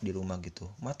nyokap di rumah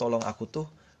gitu, "Ma, tolong aku tuh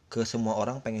ke semua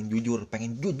orang pengen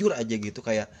jujur aja gitu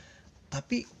kayak."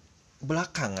 Tapi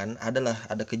belakangan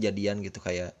ada kejadian gitu,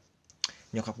 kayak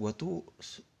nyokap gue tuh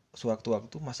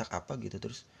sewaktu-waktu masak apa gitu,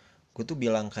 terus gue tuh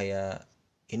bilang kayak,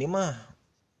 "Ini mah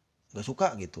nggak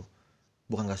suka," gitu.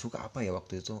 Bukan nggak suka apa ya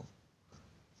waktu itu,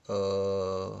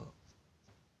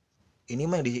 ini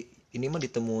mah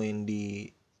ditemuin di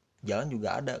jalan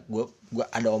juga ada. Gue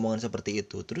ada omongan seperti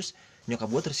itu, terus nyokap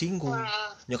gue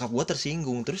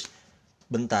tersinggung. Terus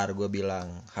bentar, gue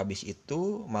bilang, habis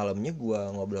itu malamnya gue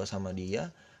ngobrol sama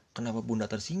dia, "Kenapa bunda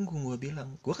tersinggung?" Gue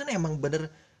bilang, gue kan emang bener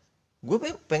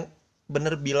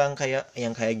bilang kayak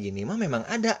yang kayak gini mah memang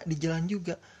ada di jalan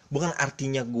juga. Bukan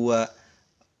artinya gue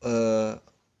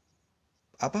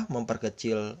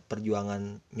memperkecil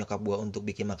perjuangan nyokap gue untuk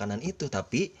bikin makanan itu,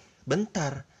 tapi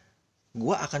bentar,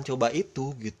 gue akan coba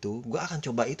itu gitu.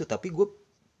 Tapi gue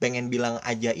pengen bilang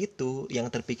aja itu yang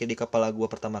terpikir di kepala gue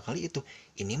pertama kali itu,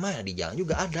 ini mah di jalan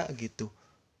juga ada gitu.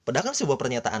 Padahal kan sebuah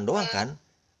pernyataan doang kan,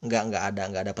 nggak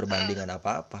ada perbandingan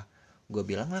apa-apa. Gue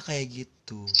bilang lah kayak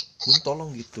gitu, "Bun,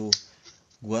 tolong gitu.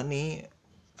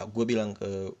 Gue bilang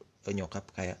ke nyokap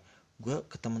kayak, gue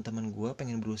ke teman-teman gue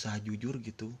pengen berusaha jujur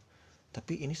gitu,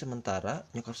 tapi ini sementara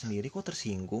nyokap sendiri kok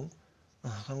tersinggung."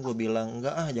 Kan gue bilang,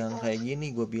 "Enggak jangan kayak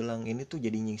gini." Gue bilang, "Ini tuh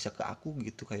jadi nyiksa ke aku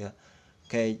gitu, kayak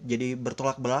jadi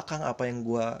bertolak belakang apa yang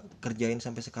gue kerjain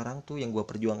sampai sekarang tuh, yang gue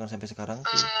perjuangkan sampai sekarang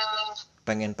tuh.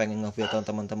 Pengen ngefilter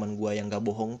teman-teman gue yang gak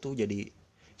bohong tuh jadi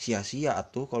sia-sia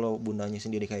atuh kalau bundanya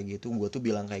sendiri kayak gitu." Gue tuh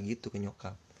bilang kayak gitu ke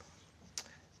nyokap.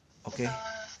 Oke.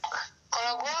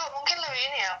 Kalau gue mungkin lebih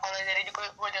ini ya, kalau dari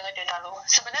gue dengar cerita lu,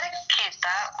 sebenarnya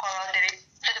kita kalau dari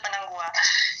sudut pandang gue,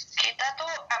 kita tuh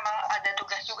emang ada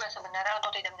tugas juga sebenarnya untuk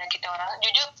tidak menyakiti orang.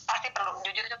 Jujur pasti perlu,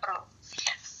 jujur itu perlu.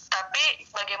 Tapi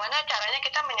bagaimana caranya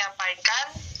kita menyampaikan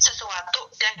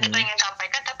sesuatu yang kita ingin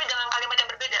sampaikan tapi dengan kalimat yang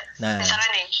berbeda. Misalnya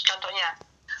nih, contohnya,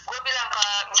 gue bilang ke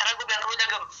lu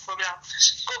dagem, gue bilang,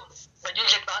 "Gum, baju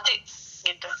jelek banget sih,"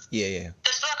 gitu. Iya.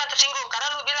 Terus lu akan tersinggung karena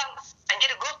lu bilang,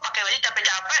 "Anjir, gue pakai baju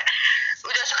capek-capek,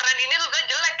 udah sekeren ini lu kan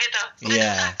jelek gitu."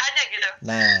 Iya. Aja gitu.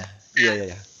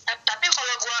 Iya. Tapi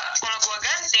kalau gue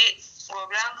ganti, gue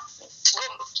bilang,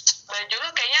 "Gum, baju lu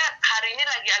kayaknya hari ini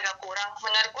lagi agak kurang.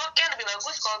 Menurut gue kayak lebih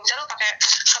bagus kalau misalnya lu pakai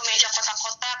kemeja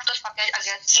kotak-kotak terus pakai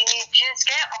agak skinny jeans,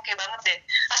 kayak oke banget deh."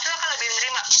 Pasti lu akan lebih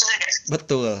menerima, bener gak?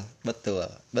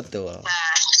 Betul.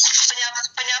 Nah,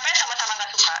 penyampaian sama-sama gak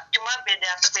suka, cuma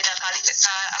beda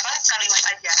kalimat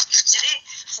aja. Jadi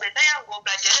biasanya yang gue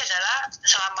pelajari adalah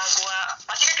selama gue,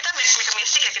 pasti kan kita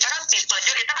mistik ya, kita kan people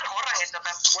aja, kita kan orang gitu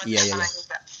kan, buat pasangan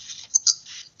juga.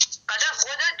 Kadang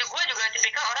gue juga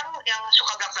tipikal orang yang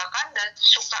suka belak-belakan dan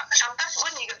suka, sometimes gue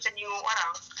juga bisa nyinggung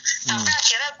orang. Sampai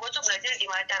akhirnya gue tuh belajar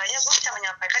gimana caranya gue bisa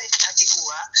menyampaikan isi hati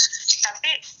gue,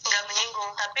 tapi nggak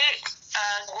menyinggung, tapi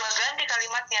gue ganti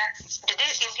kalimatnya. Jadi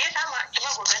intinya sama, cuma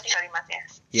gue ganti kalimatnya.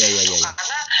 Iya.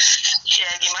 Karena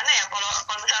ya gimana ya, kalau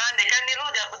misalnya Dekan nih lu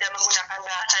udah menggunakan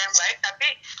bahasa yang baik, tapi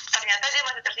ternyata dia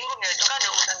masih tersinggung, ya itu kan ada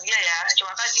urusan dia ya.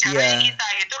 Cuma kan karena kita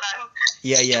gitu kan.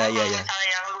 Iya. Misalnya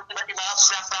yang lu tiba-tiba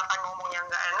belak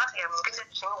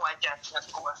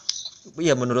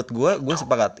Iya menurut gue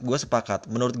sepakat.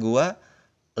 Menurut gue,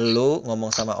 lu ngomong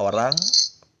sama orang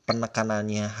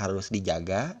penekanannya harus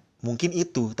dijaga, mungkin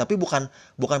itu, tapi bukan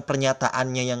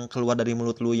pernyataannya yang keluar dari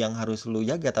mulut lu yang harus lu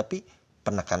jaga, tapi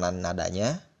penekanan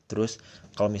nadanya. Terus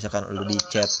kalau misalkan lu di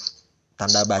chat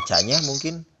tanda bacanya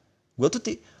mungkin gue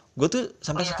tuh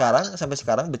sampai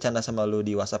sekarang bercanda sama lu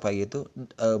di WhatsApp kayak gitu,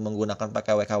 menggunakan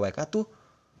pakai WKWK tuh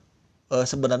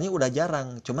sebenarnya udah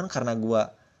jarang, cuman karena gue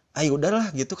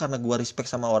udahlah gitu, karena gue respect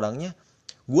sama orangnya,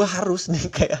 gue harus nih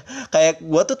kayak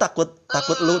gue tuh takut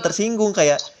lu tersinggung,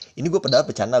 kayak ini gue padahal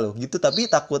bercanda loh gitu,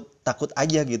 tapi takut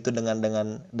aja gitu dengan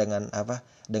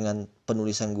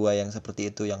penulisan gue yang seperti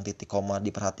itu, yang titik koma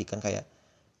diperhatikan, kayak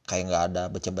nggak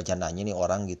ada bercandanya nih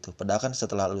orang gitu. Padahal kan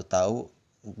setelah lu tahu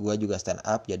gue juga stand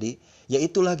up, jadi ya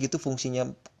itulah gitu fungsinya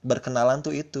berkenalan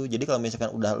tuh itu. Jadi kalau misalkan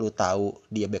udah lu tahu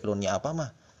dia backgroundnya apa mah,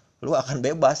 lu akan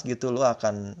bebas gitu, lu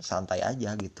akan santai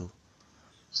aja gitu.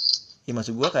 Ya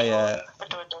maksud gue kayak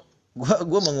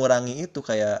gue mengurangi itu,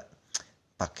 kayak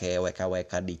pakai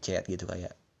WKWK di chat gitu,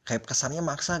 kayak kesannya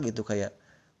maksa gitu, kayak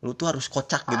lu tuh harus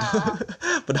kocak gitu.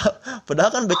 padahal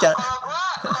kan bercanda.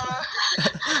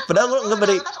 Padahal lu nggak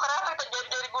beri.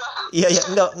 Iya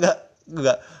enggak.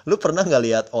 Lu pernah nggak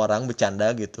lihat orang bercanda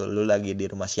gitu, lu lagi di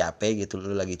rumah siapa gitu,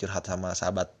 lu lagi curhat sama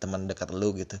sahabat teman dekat lu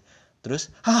gitu,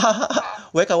 terus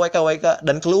WK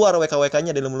dan keluar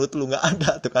WKWK-nya dari mulut lu, nggak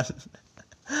ada tuh kan.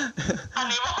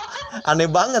 Aneh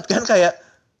banget kan, kayak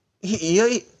iya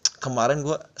kemarin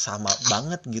gue sama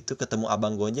banget gitu ketemu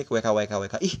abang Gojek WK,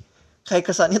 kayak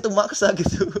kesannya tuh maksa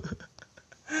gitu.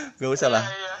 Gak usah lah.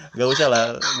 Lebih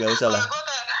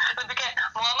kayak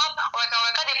Muhammad,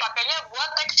 WKWK dipakainya buat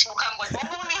teks bukan buat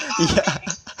ngomong nih.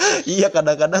 Iya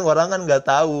kadang-kadang orang kan nggak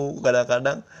tahu,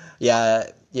 kadang-kadang ya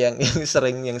yang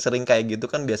sering kayak gitu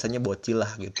kan biasanya bocil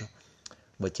lah gitu,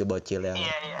 bocil yang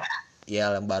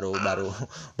ya baru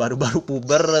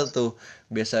puber tuh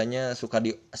biasanya suka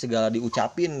segala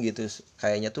diucapin gitu,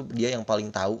 kayaknya tuh dia yang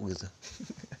paling tahu gitu.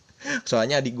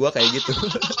 Soalnya adik gua kayak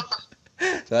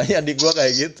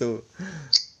gitu.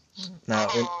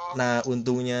 Nah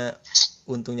untungnya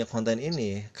konten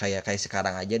ini kayak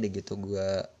sekarang aja deh gitu,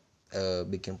 gua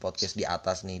bikin podcast di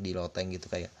atas nih di loteng gitu,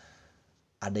 kayak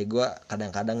adek gua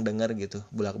kadang-kadang denger gitu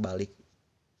bolak-balik.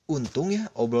 Untung ya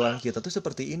obrolan kita tuh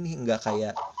seperti ini, nggak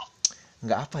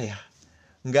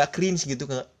cringe gitu.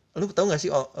 Lu tau nggak sih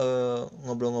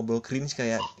ngobrol-ngobrol cringe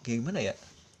kayak gimana ya,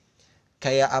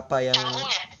 kayak apa yang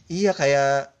iya,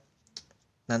 kayak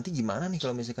nanti gimana nih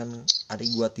kalau misalkan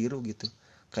adik gua tiru gitu,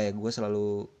 kayak gua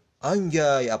selalu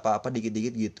anjay apa-apa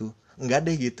dikit-dikit gitu, enggak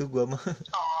deh gitu gua mah.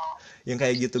 Yang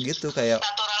kayak gitu kayak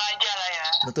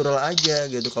natural aja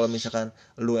gitu. Kalau misalkan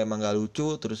lu emang nggak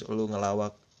lucu terus lu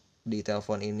ngelawak di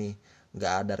telepon ini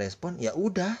nggak ada respon, ya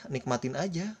udah nikmatin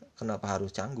aja, kenapa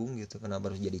harus canggung gitu, kenapa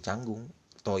harus jadi canggung,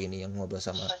 toh ini yang ngobrol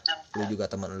sama lu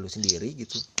juga teman lu sendiri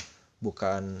gitu,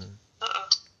 bukan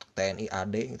TNI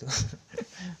AD gitu.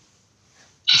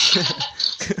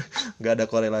 Nggak ada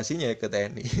korelasinya ya ke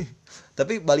TNI.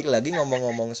 Tapi balik lagi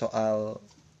ngomong-ngomong soal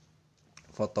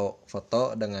foto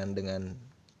dengan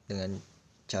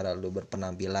cara lu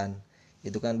berpenampilan,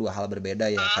 itu kan dua hal berbeda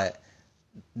ya, kayak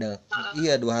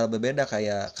dua hal berbeda,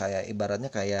 kayak ibaratnya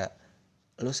kayak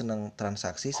lu seneng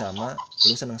transaksi sama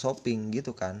lu seneng shopping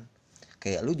gitu kan.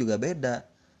 Kayak lu juga beda.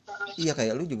 Iya,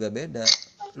 kayak lu juga beda.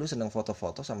 Lu seneng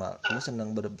foto-foto sama lu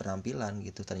seneng berpenampilan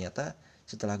gitu. Ternyata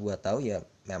setelah gua tahu ya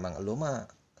memang lu mah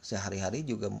sehari-hari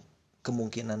juga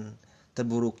kemungkinan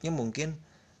terburuknya mungkin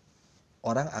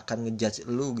orang akan ngejudge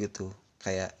lu gitu.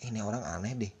 Kayak ini orang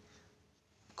aneh deh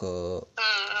ke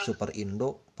Super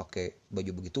Indo pakai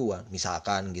baju begituan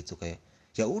misalkan gitu, kayak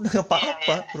ya udah nggak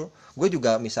apa-apa bro. Gue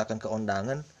juga misalkan ke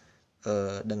undangan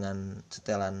dengan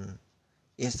setelan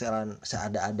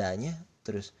seada-adanya,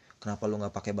 terus kenapa lu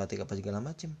nggak pakai batik apa segala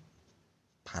macem,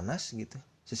 panas gitu,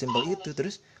 sesimpel itu.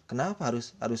 Terus kenapa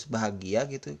harus bahagia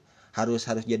gitu, harus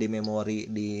jadi memori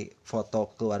di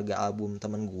foto keluarga album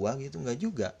temen gua gitu, nggak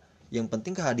juga. Yang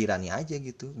penting kehadirannya aja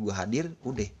gitu, gua hadir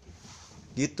udah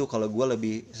gitu. Kalau gue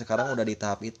lebih sekarang udah di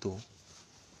tahap itu.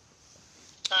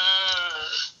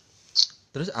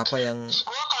 Terus apa yang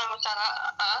gue kalau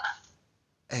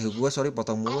misalnya gue sorry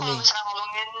potong mulu nih.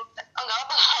 Ngomongin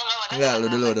enggak lu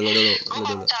dulu kalau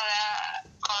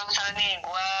misalnya nih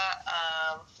gue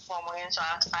ngomongin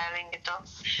soal styling gitu.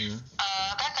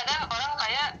 Kan kadang orang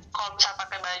kayak kalau misalnya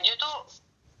pakai baju tuh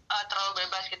terlalu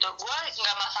bebas gitu. Gue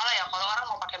nggak masalah ya kalau orang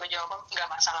mau pakai baju apa, nggak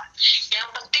masalah.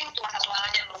 Yang penting cuma satu hal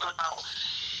aja yang perlu tahu,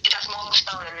 kita semua harus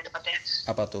tahu dari tempatnya.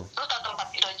 Apa tuh? Lu tahu tempat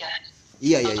itu aja.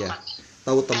 Iya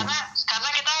tahu tempat. Karena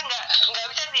kita nggak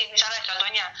bisa nih, misalnya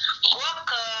contohnya gue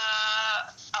ke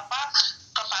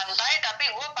pantai tapi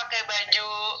gue pakai baju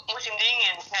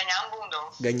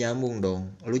Gak nyambung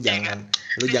dong. Lu jangan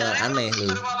aneh lu.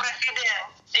 Ke rumah presiden.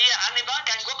 Iya, aneh banget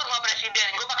kan. Gue ke rumah presiden,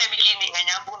 gue pakai bikini, gak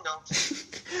nyambung dong.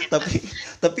 Gitu.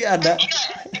 tapi ada.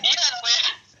 Gila dong ya.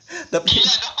 Tapi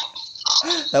Gila dong.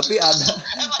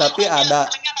 tapi ada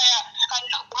kayak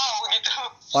wow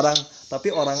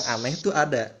gitu. orang aneh tuh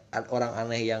ada. Orang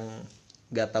aneh yang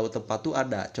gak tahu tempat tuh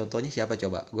ada. Contohnya siapa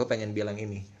coba? Gue pengen bilang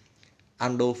ini.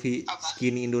 Andovi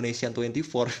Skinny Indonesian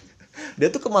 24.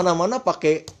 Dia tuh kemana-mana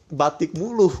pakai batik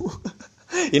mulu.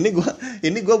 ini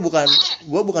gue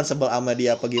bukan sebel sama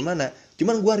dia apa gimana,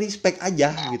 cuman gue respect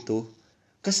aja gitu.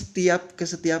 Ke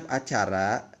setiap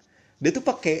acara dia tuh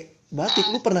pakai batik.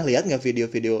 Lu pernah lihat nggak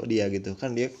video-video dia gitu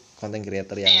kan? Dia content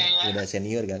creator yang udah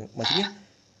senior kan, maksudnya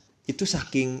itu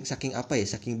saking apa ya,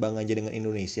 saking bangganya dengan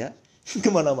Indonesia.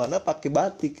 Kemana-mana pakai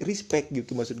batik, respect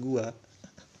gitu maksud gue.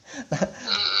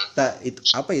 Nah itu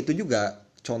apa, itu juga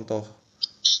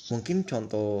mungkin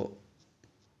contoh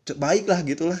baik lah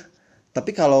gitulah.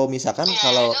 Tapi kalau misalkan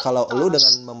kalau lu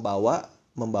dengan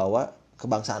membawa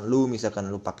kebangsaan lu, misalkan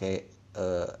lu pakai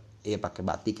pakai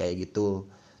batik kayak gitu.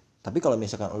 Tapi kalau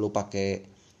misalkan lu pakai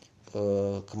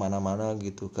kemana-mana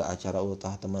gitu, ke acara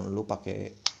ultah teman lu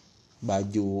pakai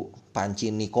baju panci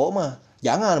Niko mah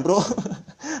jangan bro.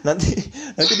 nanti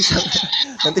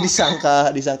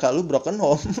disangka lu broken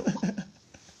home.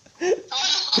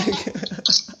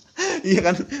 Iya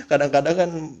kan, kadang-kadang kan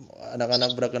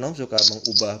anak-anak broken home suka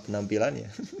mengubah penampilannya.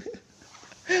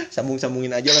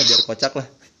 Sambungin aja lah biar kocak lah.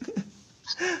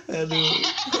 Aduh.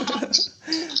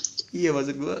 Iya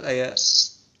maksud gue kayak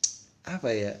apa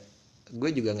ya, gue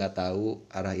juga nggak tahu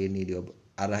arah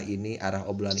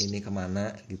obrolan ini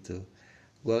kemana gitu.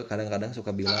 Gue kadang-kadang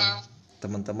suka bilang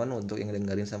teman-teman untuk yang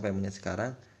dengerin sampai menit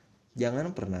sekarang,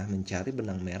 jangan pernah mencari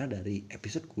benang merah dari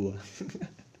episode gue.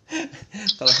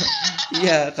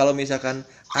 Kalau misalkan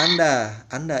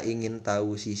anda ingin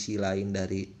tahu sisi lain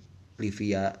dari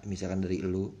Livia, misalkan dari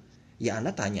lu, ya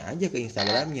anda tanya aja ke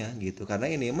Instagramnya gitu, karena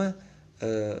ini mah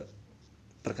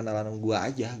perkenalan gua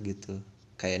aja gitu,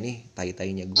 kayak nih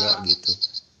tai-tainya gua gitu.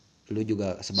 Lu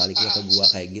juga sebaliknya ke gua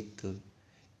kayak gitu.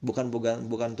 Bukan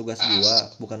tugas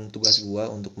gua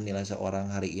untuk menilai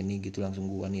seorang hari ini gitu, langsung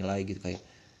gua nilai gitu kayak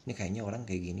ini kayaknya orang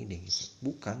kayak gini deh gitu.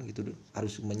 Bukan gitu,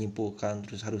 harus menyimpulkan,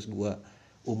 terus harus gua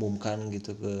umumkan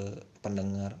gitu ke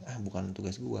pendengar. Bukan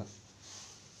tugas gua.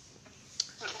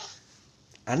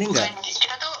 Aneh nggak?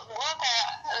 Kita tuh gua kayak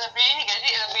lebih ini gak sih,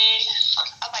 lebih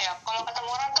apa ya, kalau ketemu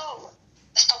orang tuh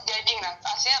stop judging lah.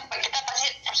 Pastinya kita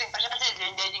pasti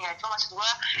judging ya. Cuma maksud gua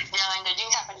jangan judging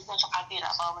sampai ditusuk hati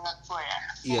lah kalau menurut gua ya.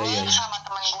 Iya. Sama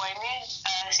teman gua ini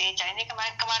si Ica ini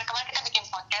kemarin kita bikin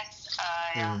podcast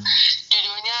yang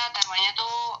judulnya, temanya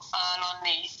tuh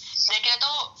lonely. Jadi kita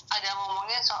tuh ada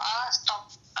ngomongin soal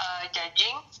stop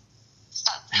judging,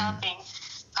 start helping.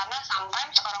 Karena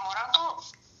sometimes orang-orang tuh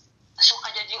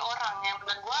suka judging orang, yang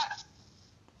menurut gua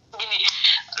gini,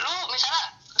 lu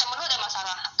misalnya temen lu ada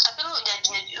masalah, tapi lu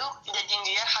judging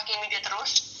dia, hakimi dia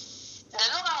terus, dan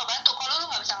lu nggak ngebantu. Kalau lu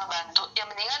nggak bisa ngebantu, ya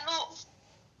mendingan lu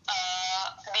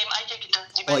diem aja gitu.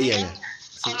 Dibandingin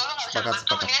kalau lu nggak bisa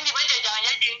ngebantu, mendingan diem aja, jangan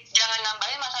judging, jangan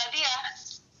nambahin masalah dia,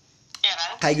 ya kan?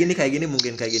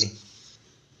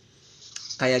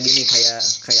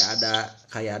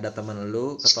 Kayak ada teman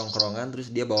lu ketongkrongan, terus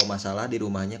dia bawa masalah di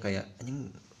rumahnya, kayak anjing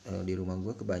di rumah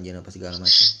gue kebanjiran apa segala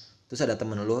macam. Terus ada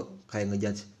temen lu kayak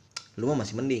ngejudge, lu mah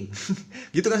masih mending.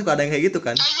 Gitu kan, suka ada yang kayak gitu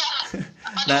kan.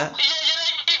 Nah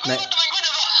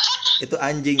itu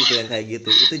anjing itu yang kayak gitu.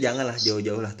 Itu janganlah,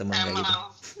 jauh-jauh lah teman kayak gitu.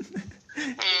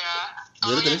 Iya.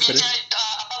 Terus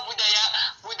apa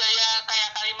budaya kayak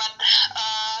kalimat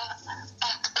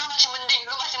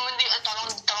lu masih mending tolong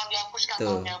dihapuskan.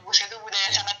 Tolong dihapus, itu budaya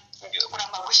sangat kurang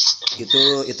bagus.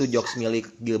 Itu jokes milik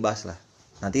Gilbas lah.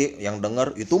 Nanti yang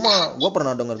denger itu mah gue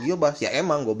pernah denger Gilbas, ya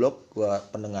emang goblok, gue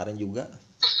pendengaran juga.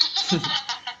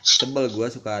 Sebel gue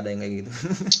suka ada yang kayak gitu.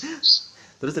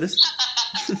 terus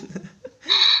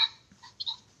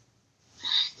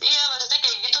iya, maksudnya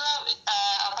kayak gitu lah.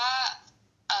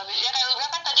 Ya kayak lu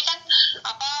bilang kan tadi kan,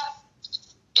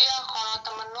 iya kalau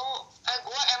temen lu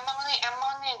gue emang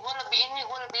nih gue lebih ini,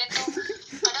 gue lebih itu.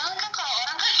 Kadang kan kalau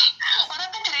orang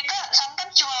kan cerita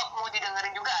sometimes cuma mau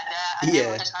didengerin juga ada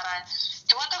yang udah saran.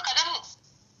 Cuma tuh kadang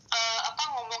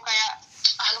ngomong kayak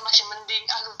lu masih mending,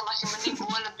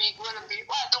 gue lebih.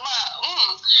 Wah tuh mah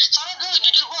soalnya gue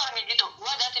jujur, gue orang kayak gitu. Gue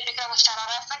ada tipikal secara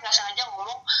refleks gak sengaja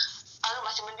ngomong lu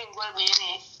masih mending, gue lebih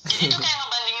ini. Jadi itu kayak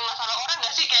ngebandingin masalah orang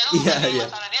gak sih, kayak lu ngebandingin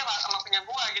masalah dia sama punya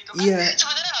gue gitu kan.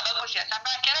 Sebenarnya gak bagus ya.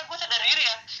 Sampai akhirnya gue sadar diri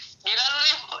ya, gila lu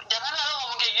nih, janganlah lu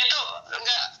ngomong kayak gitu.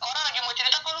 Enggak, orang lagi mau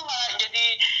cerita kok lu malah jadi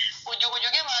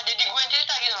ujung-ujungnya malah jadi gue yang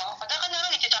cerita gitu loh. Padahal kan lu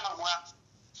lagi cerita sama gue,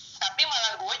 tapi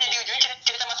malah gue jadi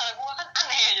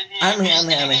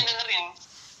aneh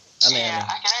Iya,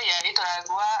 akhirnya ya itu lah,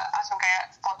 gue langsung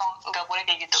kayak potong, nggak boleh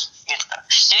kayak gitu.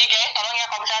 Jadi guys, tolong ya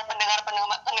kalau misalnya pendengar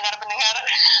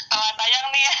telah tayang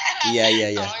nih ya.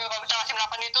 Iya. Tolong ya kalau misalnya masih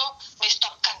melakukan itu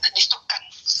di-stopkan.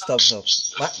 Stop.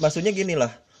 Maksudnya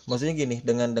gini,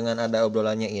 dengan ada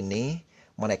obrolannya ini,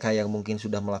 mereka yang mungkin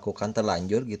sudah melakukan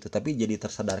terlanjur gitu, tapi jadi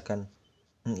tersadarkan,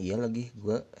 iya lagi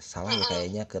gue salah ya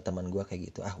kayaknya ke teman gue kayak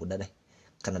gitu. Udah deh,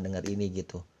 karena dengar ini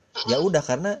gitu. Ya udah,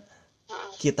 karena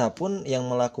kita pun yang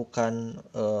melakukan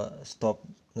stop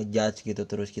ngejudge gitu,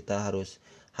 terus kita harus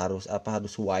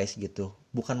wise gitu.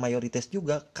 Bukan mayoritas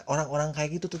juga, orang-orang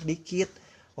kayak gitu tuh dikit,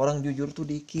 orang jujur tuh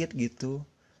dikit gitu.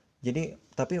 Jadi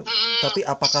tapi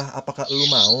apakah lu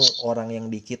mau orang yang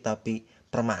dikit tapi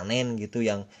permanen gitu,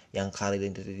 yang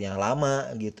karirnya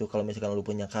lama gitu. Kalau misalkan lu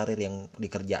punya karir yang di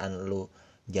kerjaan lu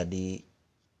jadi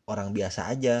orang biasa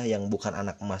aja, yang bukan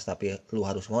anak emas tapi lu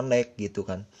harus ngondek gitu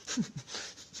kan.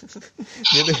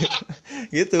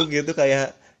 gitu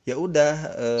kayak ya udah,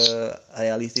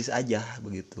 realistis aja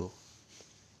begitu.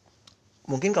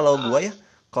 Mungkin kalau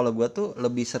gua tuh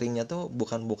lebih seringnya tuh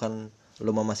bukan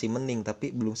lu masih mending,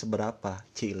 tapi belum seberapa.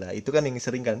 Cila itu kan yang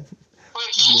sering kan.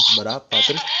 Belum seberapa,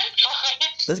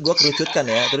 terus gua kerucutkan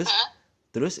ya,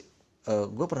 terus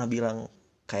gua pernah bilang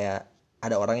kayak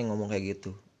ada orang yang ngomong kayak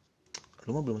gitu,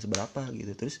 lu mah belum seberapa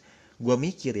gitu. Terus gua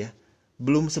mikir ya,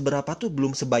 belum seberapa tuh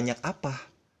belum sebanyak apa,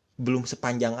 belum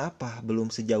sepanjang apa, belum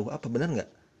sejauh apa, benar nggak?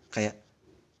 Kayak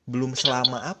belum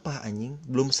selama apa anjing,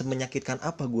 belum semenyakitkan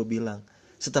apa. Gue bilang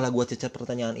setelah gue cecer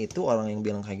pertanyaan itu, orang yang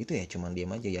bilang kayak gitu ya cuman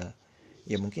diam aja.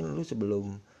 Ya mungkin lu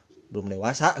belum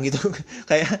dewasa gitu.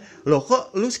 Kayak lo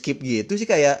kok lu skip gitu sih,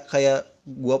 kayak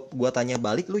gua tanya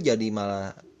balik lu jadi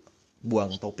malah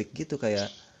buang topik gitu, kayak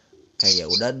ya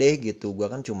udah deh gitu, gua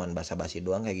kan cuman basa-basi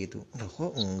doang kayak gitu.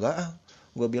 Kok enggak.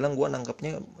 Gue bilang gue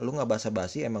nangkepnya lu nggak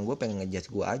basa-basi, emang gue pengen ngejudge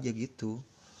gue aja gitu.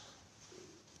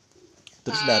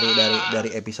 Terus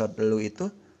dari episode lu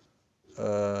itu,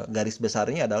 garis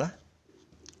besarnya adalah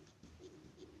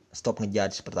stop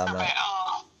ngejudge pertama.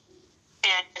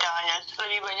 Iya, jangan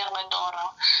lebih banyak bantu orang.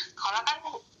 Karena kan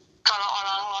kalau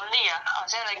orang lonely ya,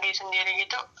 maksudnya lagi sendiri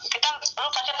gitu, lu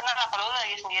pasti pernah lah, kalau lu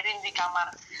lagi sendiri di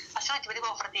kamar, pasti lu tiba-tiba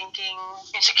overthinking,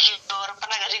 insecure.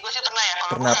 Pernah gak sih? Gue sih pernah ya.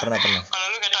 Pernah. Kalau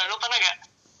lu gak tau, lu pernah gak?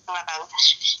 Pernah kan?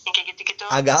 Yang kayak gitu-gitu.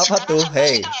 Agak apa sekarang tuh?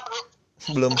 Hey,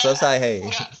 belum selesai. Hey.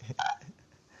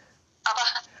 Apa?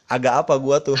 Agak apa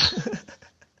gua tuh?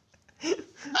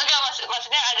 Enggak,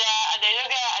 maksudnya ada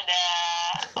juga, ada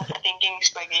overthinking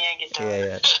sebagainya gitu.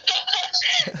 Iya.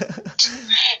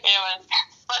 Iya mas.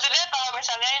 Maksudnya kalau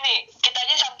misalnya ini, kita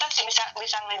aja sometimes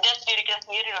bisa ngejudge diri kita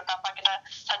sendiri loh, tanpa kita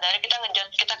sadari kita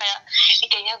ngejudge, kita kayak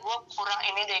kayaknya gue kurang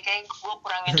ini deh, kayak gue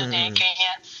kurang itu deh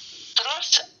kayaknya. Terus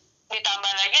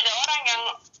ditambah lagi ada orang yang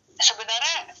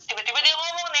sebenarnya tiba-tiba dia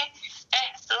ngomong nih,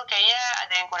 lu kayaknya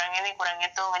ada yang kurang ini kurang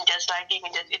itu,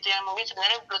 ngejudge itu, yang mungkin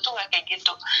sebenarnya lu tuh nggak kayak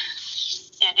gitu.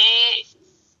 Jadi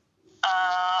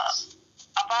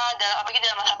apalagi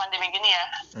dalam masa pandemi gini ya,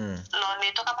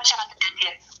 lonely itu kan pasti akan terjadi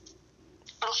ya.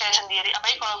 Lu kayak sendiri,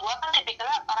 apalagi kalau gue kan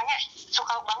tipikalnya orangnya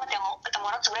suka banget yang ketemu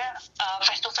orang sebenarnya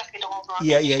face to face gitu, ngobrol.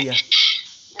 Iya.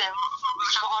 Dan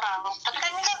sama orang, tapi kan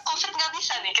ini kan COVID nggak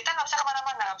bisa nih, kita nggak bisa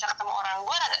kemana-mana, nggak bisa ketemu orang.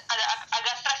 Gue ada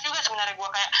agak stres juga sebenarnya, gue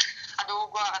kayak aduh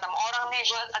gue nggak ketemu orang nih,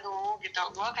 gue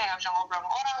kayak nggak bisa ngobrol sama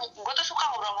orang. Gue tuh suka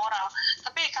ngobrol sama orang,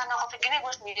 tapi karena COVID gini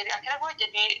gue sendiri, akhirnya gue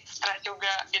jadi stres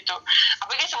juga gitu.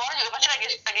 Apalagi semua orang juga pasti lagi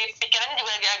pikirannya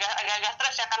juga lagi agak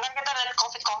stres ya, karena kita dari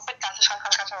COVID kasus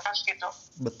gitu.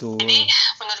 Betul. Jadi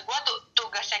menurut gue tuh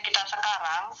tugasnya kita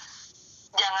sekarang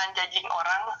jangan judging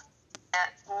orang,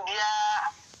 dia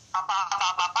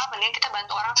apa mending kita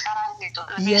bantu orang sekarang gitu.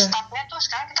 Lebih startnya tuh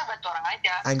sekarang kita bantu orang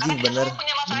aja. Anjing, bener. Kita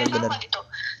punya masalah yang sama gitu,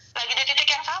 lagi di titik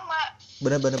yang sama.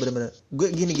 Bener. Gue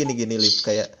gini Liv,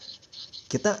 kayak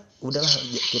kita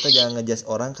jangan ngejudge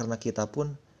orang karena kita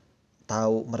pun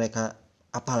tahu mereka,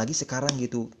 apalagi sekarang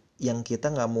gitu, yang kita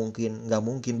nggak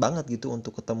mungkin banget gitu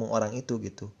untuk ketemu orang itu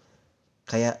gitu.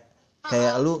 Kayak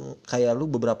lu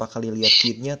beberapa kali lihat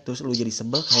feednya terus lu jadi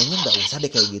sebel, kayaknya nggak usah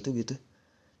deh kayak gitu.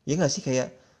 Ya nggak sih,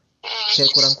 kayak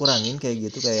kurangin kayak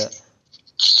gitu, kayak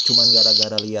cuman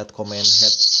gara-gara lihat komen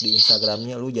head di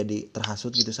Instagramnya lu jadi terhasut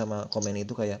gitu sama komen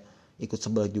itu, kayak ikut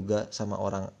sebel juga sama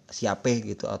orang siapa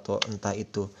gitu, atau entah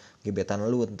itu gebetan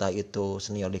lu, entah itu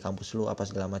senior di kampus lu, apa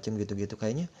segala macam gitu.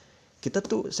 Kayaknya kita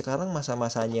tuh sekarang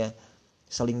masa-masanya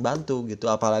saling bantu gitu,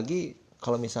 apalagi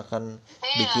kalau misalkan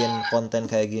bikin konten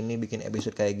kayak gini, bikin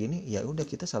episode kayak gini, ya udah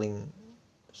kita saling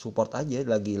support aja,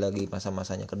 lagi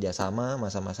masa-masanya kerjasama,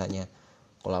 masa-masanya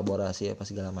kolaborasi apa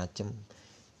segala macem.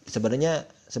 Sebenarnya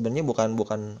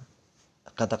bukan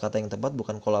kata-kata yang tepat,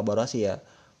 bukan kolaborasi ya,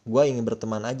 gue ingin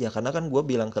berteman aja, karena kan gue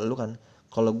bilang ke lu kan,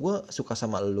 kalau gue suka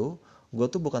sama lu, gue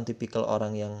tuh bukan tipikal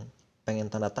orang yang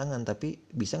pengen tanda tangan, tapi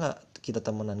bisa nggak kita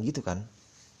temenan gitu kan.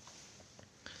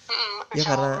 Ya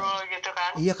karena gitu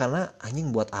kan. Iya karena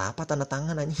anjing buat apa tanda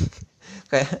tangan anjing.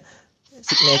 Kayak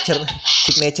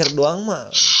signature doang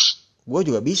mah gue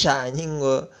juga bisa anjing.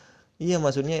 Gue iya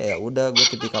maksudnya ya udah, gue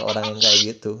tipikal orang yang kayak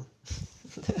gitu.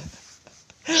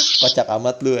 Kocak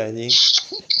amat lu anjing.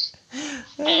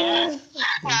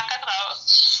 Ngakak tau.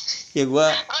 Ya gue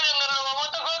denger lu ngomong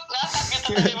tuh gue ngakak gitu,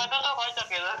 kalimat tuh kocak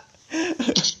gitu.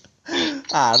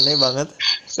 Aneh banget.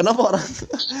 Kenapa orang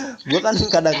gue kan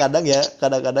kadang-kadang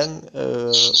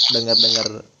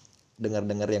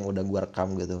dengar yang udah gue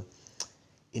rekam gitu.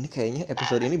 Ini kayaknya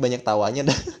episode ini banyak tawanya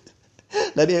dah.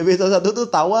 Dari episode 1 tuh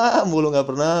tawa mulu, nggak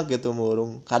pernah gitu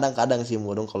murung. Kadang-kadang sih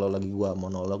murung kalau lagi gue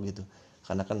monolog gitu.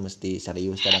 Karena kan mesti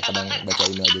serius, kadang-kadang baca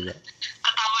email juga.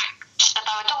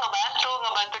 Ketawa itu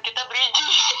ngebantu kita bridging.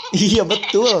 Iya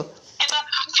betul. Kita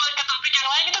buat ke topik yang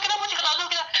lain gitu, kita mesti ketawa dulu,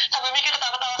 kita sampai mikir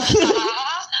ketawa-ketawa.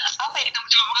 Apa ya, kita mau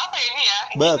ngomong apa ya ini ya?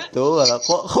 Betul.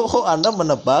 Kok Anda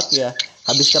menebak ya?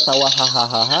 Habis ketawa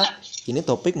hahaha, ini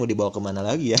topik mau dibawa kemana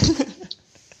lagi ya?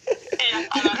 Iya,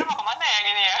 alurnya mau kemana ya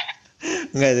gini ya?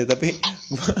 Enggak sih, tapi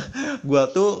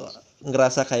gua tuh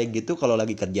ngerasa kayak gitu kalau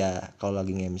lagi kerja, kalau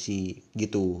lagi nge-MC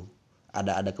gitu.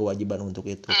 Ada kewajiban untuk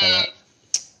itu, kayak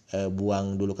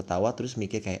buang dulu ketawa, terus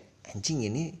mikir kayak anjing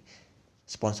ini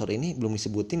sponsor ini belum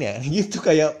disebutin ya gitu,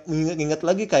 kayak ingat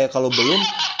lagi kayak kalau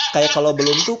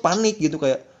belum tuh panik gitu,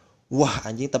 kayak wah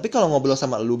anjing. Tapi kalau ngobrol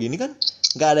sama lu gini kan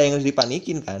nggak ada yang harus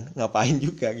dipanikin kan, ngapain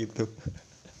juga gitu.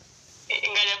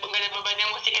 Nggak ada beban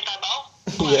yang mesti kita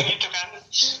bawa gitu kan.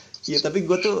 Iya, tapi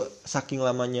gue tuh saking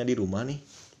lamanya di rumah nih,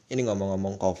 ini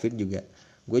ngomong-ngomong covid juga,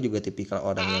 gue juga tipikal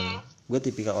orang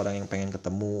yang pengen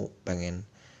ketemu, pengen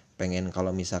kalau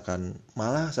misalkan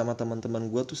malah sama teman-teman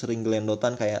gue tuh sering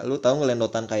gelendotan, kayak lu tahu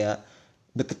gelendotan kayak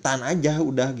deketan aja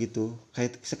udah gitu.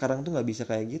 Kayak sekarang tuh nggak bisa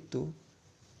kayak gitu.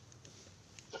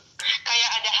 Kayak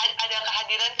ada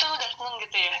kehadiran tuh udah seneng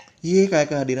gitu ya. Iya, kayak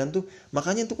kehadiran tuh,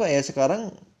 makanya tuh kayak sekarang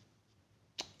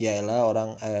ya elah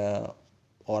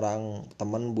orang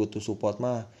teman butuh support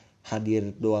mah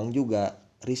hadir doang juga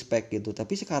respect gitu.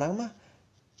 Tapi sekarang mah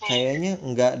kayaknya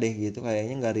enggak deh gitu,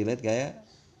 kayaknya enggak relate, kayak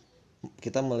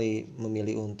kita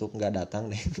memilih untuk nggak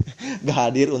datang deh, nggak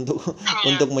hadir untuk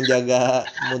menjaga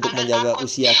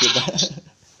usia kita.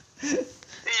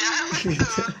 Iya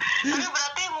betul.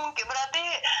 Tapi berarti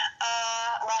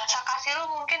bahasa kasih lu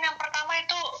mungkin yang pertama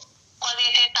itu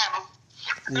quality time.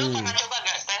 Lu pernah coba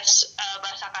gak tes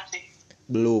bahasa kasih?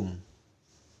 Belum.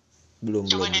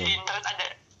 Coba di internet ada.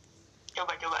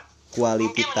 Coba.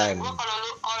 Quality mungkin time. Mungkin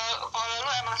kalau lu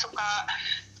emang suka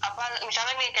apa,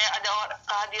 misalnya nih kayak ada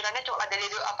kehadirannya cuma ada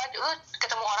lu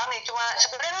ketemu orang nih, cuma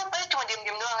sebenarnya lu cuma diem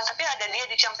doang, tapi ada dia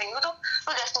di samping lu tuh lu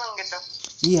udah seneng gitu.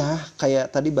 Iya, kayak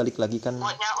tadi balik lagi kan.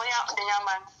 Udah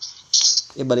nyaman.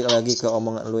 Ya balik lagi ke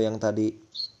omongan lu yang tadi,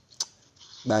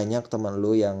 banyak teman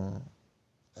lu yang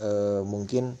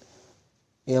mungkin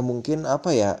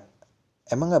apa ya,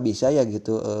 emang nggak bisa ya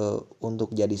gitu untuk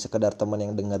jadi sekedar teman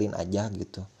yang dengerin aja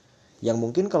gitu. Yang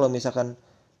mungkin kalau misalkan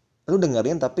lu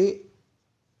dengerin tapi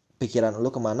pikiran lu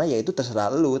kemana ya itu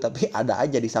terserah lu, tapi ada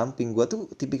aja di samping. Gue tuh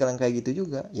tipikal yang kayak gitu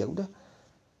juga. Ya udah,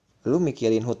 lu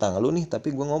mikirin hutang lu nih,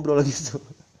 tapi gue ngobrol gitu.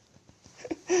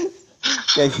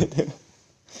 Kayak gitu.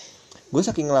 Gue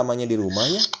saking lamanya di rumah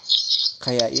ya,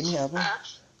 kayak ini apa,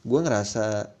 gue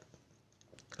ngerasa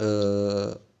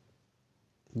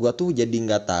gue tuh jadi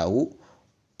nggak tahu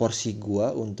porsi gue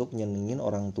untuk nyenengin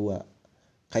orang tua.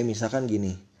 Kayak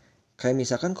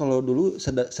misalkan kalau dulu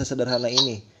sesederhana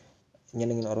ini,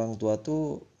 nyenengin orang tua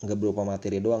tuh nggak berupa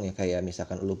materi doang ya, kayak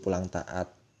misalkan lu pulang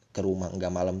taat ke rumah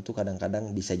nggak malam tuh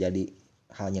kadang-kadang bisa jadi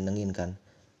hal nyenengin kan.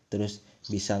 Terus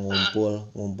bisa ngumpul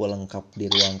lengkap di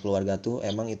ruang keluarga tuh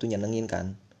emang itu nyenengin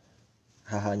kan,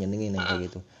 hal-hal nyenengin yang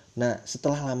kayak gitu. Nah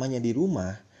setelah lamanya di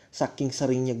rumah, saking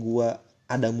seringnya gue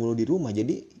ada mulu di rumah,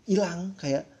 jadi hilang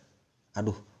kayak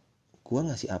aduh, gue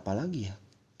ngasih apa lagi ya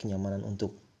kenyamanan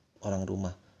untuk orang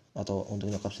rumah atau untuk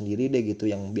nyokap sendiri deh gitu,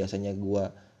 yang biasanya gue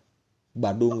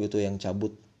badung gitu, yang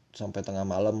cabut sampai tengah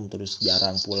malam terus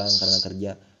jarang pulang karena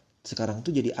kerja. Sekarang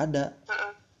tuh jadi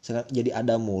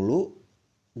ada mulu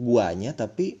guanya,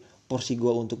 tapi porsi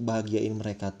gua untuk bahagiain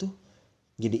mereka tuh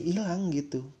jadi hilang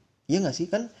gitu. Iya nggak sih?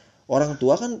 Kan orang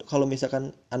tua kan kalau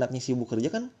misalkan anaknya sibuk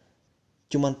kerja kan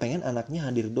cuman pengen anaknya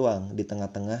hadir doang di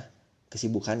tengah-tengah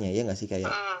kesibukannya, ya nggak sih, kayak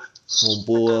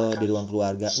ngumpul di ruang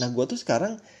keluarga. Nah gua tuh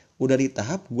sekarang udah di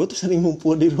tahap gua tuh sering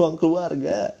ngumpul di ruang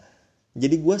keluarga.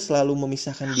 Jadi gue selalu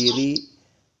memisahkan diri,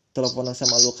 teleponan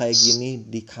sama lu kayak gini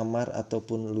di kamar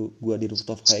ataupun gue di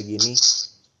rooftop kayak gini,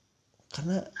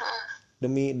 karena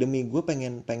demi gue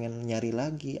pengen nyari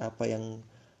lagi apa yang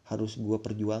harus gue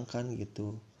perjuangkan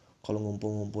gitu. Kalau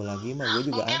ngumpul lagi mah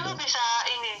gue juga mungkin ada.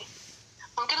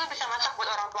 Mungkin lu bisa masak buat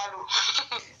orang tua lu.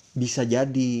 Bisa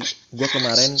jadi. Gue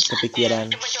kemarin kepikiran.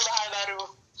 Coba hal baru.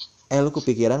 Lu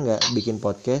kepikiran nggak bikin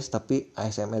podcast tapi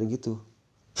ASMR gitu?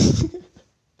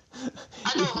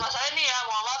 Aduh, masalahnya nih ya,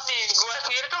 mohon maaf nih, gue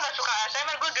sendiri tuh nggak suka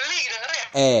ASMR, gue geli denger ya.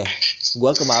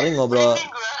 Gue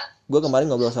kemarin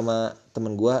ngobrol sama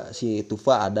temen gue si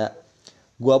Tufa ada.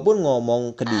 Gue pun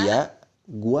ngomong ke dia,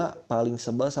 gue paling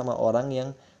sebel sama orang yang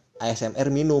ASMR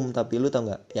minum, tapi lu tau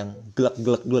nggak yang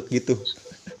glek gitu.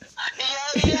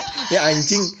 Iya. Ya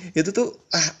anjing, itu tuh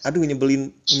aduh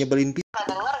nyebelin Nah,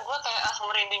 denger gue kayak langsung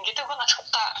merinding gitu, gue nggak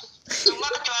suka. Cuma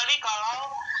kecuali kalau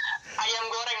ayam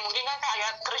goreng, mungkin kan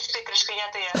kayak crispy-crispy-nya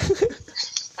tuh ya.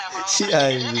 Nah, kalau si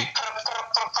anjing kayak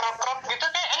kerep gitu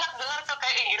kayak enak denger tuh,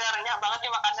 kayak gila renyah banget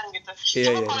nih makanan gitu.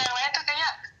 Iya. Kalau yang lain tuh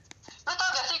kayak, lu tau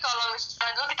gak sih kalau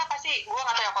misalnya dulu kita pasti, gue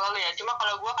gak tau ya kalau lu ya, cuma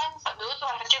kalau gue kan dulu tuh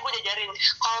kecil gue diajarin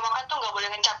kalau makan tuh gak boleh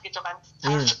ngecap gitu kan,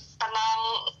 harus tenang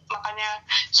makannya.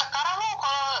 Sekarang lu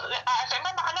kalau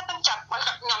ASMR makannya kencap,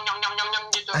 nyam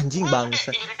gitu, anjing bangsa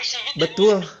gitu.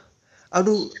 Betul.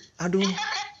 Aduh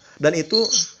dan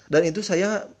itu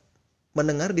saya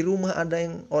mendengar di rumah ada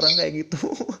yang orang kayak gitu.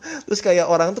 Terus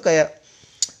kayak orang tuh kayak,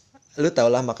 lu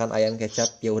tau lah makan ayam kecap,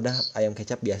 ya udah ayam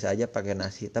kecap biasa aja pakai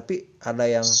nasi, tapi ada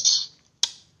yang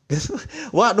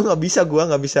waduh nggak bisa,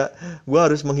 gue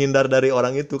harus menghindar dari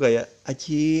orang itu, kayak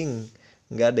acing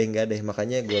nggak deh.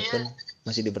 Makanya gue pun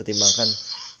masih dipertimbangkan,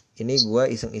 ini gue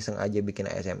iseng aja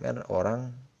bikin ASMR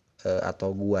orang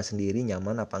atau gue sendiri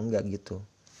nyaman apa enggak gitu.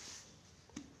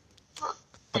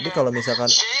 Tapi kalau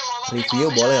misalkan review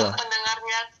boleh lah.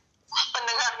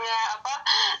 Pendengarnya apa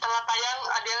tengah tayang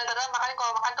ada yang ternyata makanya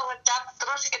kalau makan tuh ngecap,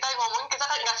 terus kita ngomongin kita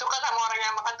kan nggak suka sama orang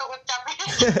yang makan tuh ngecap.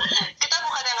 Kita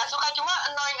bukan yang nggak suka, cuma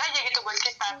annoying aja gitu buat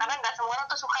kita, karena nggak semua orang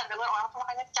tuh suka dengar orang tuh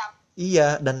makan ngecap. Iya,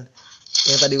 dan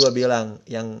yang tadi gue bilang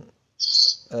yang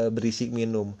berisik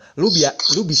minum, lu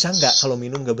bisa nggak kalau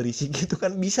minum nggak berisik gitu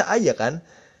kan? Bisa aja kan,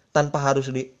 tanpa harus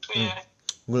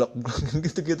gulak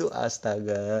gitu.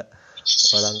 Astaga,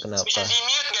 orang kenapa bisa di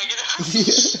mute gak gitu?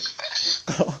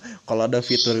 Kalau ada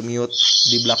fitur mute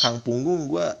di belakang punggung,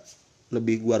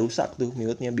 gue rusak tuh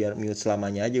mute-nya, biar mute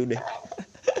selamanya aja udah.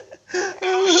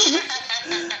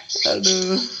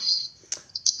 Aduh,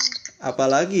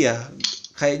 apalagi ya,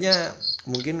 kayaknya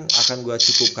mungkin akan gue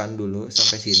cukupkan dulu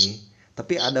sampai sini.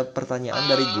 Tapi ada pertanyaan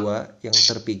dari gue yang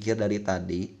terpikir dari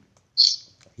tadi,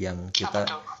 yang kita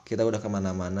udah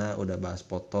kemana-mana, udah bahas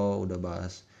foto, udah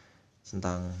bahas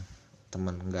tentang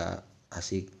teman nggak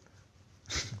asik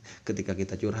ketika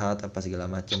kita curhat apa segala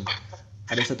macem.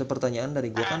 Ada satu pertanyaan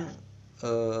dari gue kan,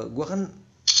 gue kan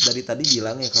dari tadi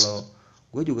bilang ya kalau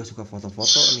gue juga suka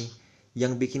foto-foto nih.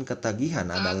 Yang bikin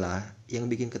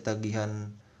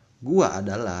ketagihan gue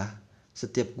adalah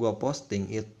setiap gue posting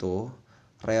itu,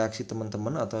 reaksi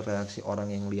teman-teman atau reaksi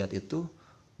orang yang lihat itu,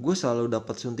 gue selalu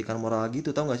dapat suntikan moral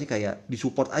gitu, tau gak sih, kayak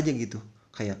disupport aja gitu,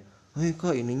 kayak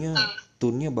kok ininya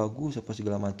tone-nya bagus apa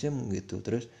segala macem gitu,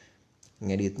 terus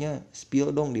ngeditnya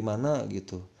spill dong di mana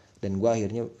gitu. Dan gue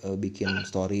akhirnya bikin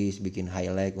stories, bikin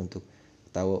highlight untuk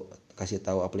kasih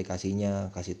tahu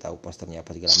aplikasinya, kasih tahu posternya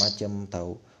apa segala macem,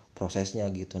 tahu prosesnya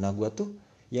gitu. Nah gue tuh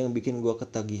yang bikin gue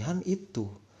ketagihan itu.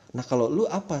 Nah kalau lu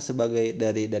apa sebagai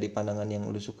dari pandangan yang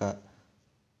lu suka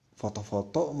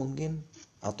foto-foto mungkin,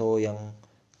 atau yang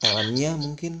talentnya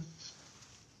mungkin?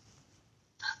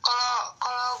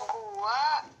 Kalau gue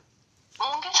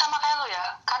mungkin sama kayak lu ya,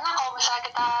 karena kalau misalnya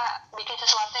kita bikin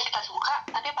sesuatu yang kita suka,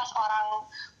 tapi pas orang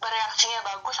bereaksinya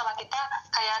bagus sama kita,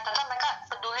 kayak ternyata mereka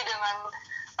peduli dengan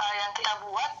yang kita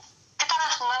buat, kita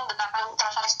rasa senang dan akan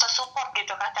terasa tersupport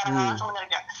gitu kan, cara langsung, bener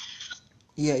gak?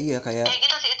 Iya kayak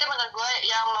gitu sih, itu menurut gue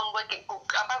yang membuat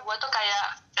gue tuh kayak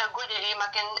gue jadi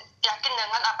makin yakin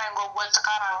dengan apa yang gue buat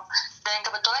sekarang. Dan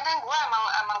kebetulan kan gue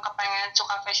emang kepengen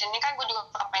suka fashion ini kan, gue juga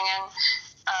kepengen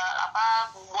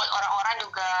buat orang-orang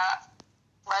juga,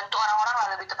 bantu orang-orang lah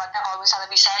lebih tepatnya kalau misalnya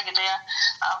bisa gitu ya.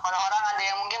 Kalau orang ada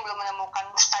yang mungkin belum menemukan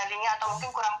stylingnya atau mungkin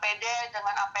kurang pede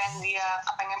dengan apa yang dia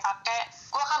pengen pakai,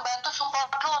 gue akan bantu support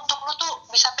lu untuk lu tuh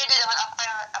bisa pede dengan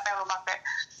apa yang lu pakai.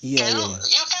 Iya.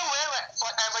 You can wear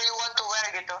whatever you want to wear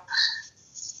gitu.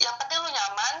 Yang penting lu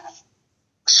nyaman,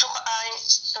 suka,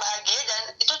 bahagia, dan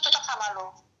itu cocok sama lu.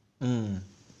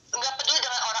 Nggak peduli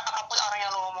dengan apapun orang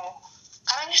yang lu ngomong.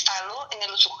 Karena ini style lu, ini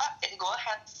lu suka, go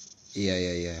ahead.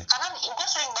 Iya. Karena gue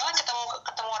sering banget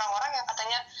ketemu orang-orang yang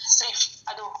katanya, Rif,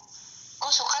 aduh,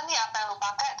 gue suka nih apa yang lu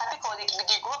pakai, tapi kalau di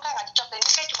gue kayak nggak cocok, dan ini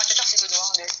kayak cuma cocok di gue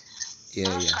doang deh.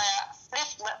 Terus kayak, Rif,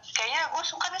 kayaknya gue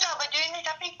suka nih sama baju ini,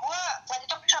 tapi gue nggak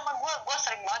cocok sama gue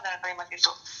kalimat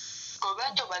itu. Gue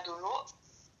bilang coba dulu,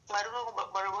 baru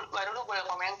lu boleh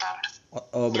komentar.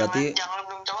 Berarti jangan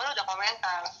lu belum coba lu udah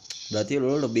komentar. Berarti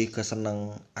lu lebih ke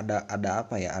seneng ada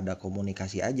apa ya, ada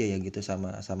komunikasi aja ya gitu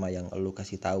sama yang lu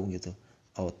kasih tahu gitu,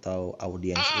 atau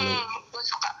audiens lu. Gue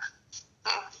suka.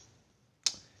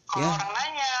 Kalau orang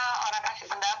nanya, orang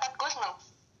kasih pendapat, gue seneng.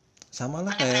 Sama.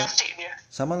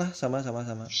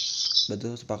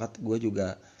 Betul, sepakat. Gue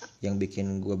juga yang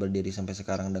bikin gue berdiri sampai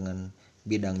sekarang dengan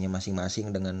bidangnya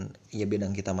masing-masing, dengan ya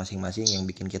bidang kita masing-masing, yang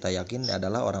bikin kita yakin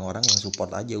adalah orang-orang yang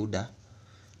support aja udah.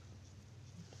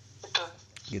 Betul.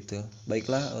 Gitu.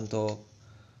 Baiklah, untuk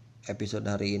episode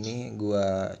hari ini gue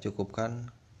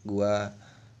cukupkan. Gue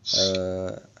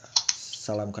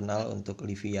salam kenal untuk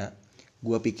Livia.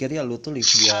 Gue pikir ya lu tuh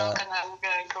Livia.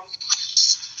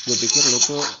 Gue pikir lu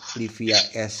tuh Livia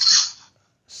S.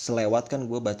 Selewat kan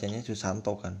gue bacanya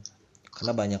Susanto kan.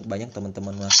 Karena banyak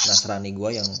teman-teman Nasrani gue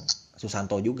yang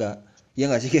Susanto juga.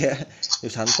 Iya nggak sih, kayak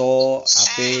Susanto,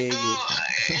 AP gitu.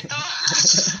 Itu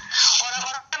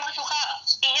orang-orang emang suka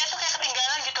iya tuh kayak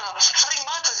ketinggalan gitu loh. Sering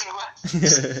banget tuh sih gue.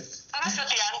 Karena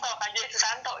Sutianto aja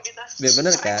Susanto gitu. Ya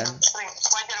bener kan? Sering.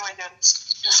 Wajar.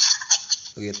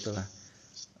 Begitulah.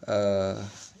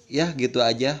 Ya gitu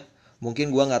aja.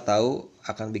 Mungkin gue nggak tahu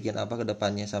akan bikin apa ke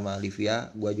depannya sama Livia.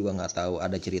 Gue juga nggak tahu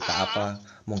ada cerita apa.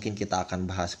 Mungkin kita akan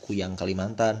bahas Kuyang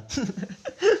Kalimantan.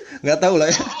 Nggak tahu lah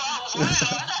ya.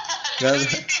 Nggak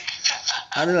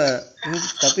ada lah.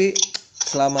 Tapi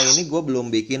selama ini gue belum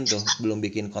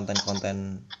bikin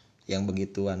konten-konten yang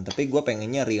begituan. Tapi gue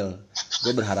pengennya real.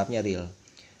 Gue berharapnya real.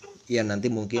 Ya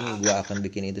nanti mungkin gue akan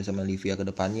bikin itu sama Livia ke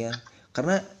depannya.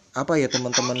 Karena apa ya,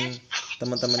 teman-teman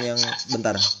yang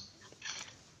bentar.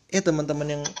 Teman-teman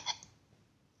yang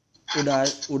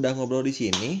udah ngobrol di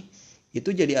sini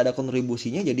itu jadi ada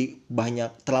kontribusinya, jadi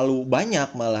terlalu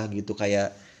banyak malah gitu.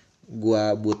 Kayak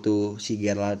gua butuh si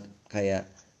Gerald, kayak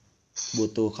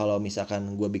butuh kalau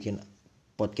misalkan gua bikin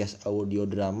podcast audio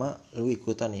drama, lu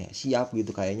ikutan ya, siap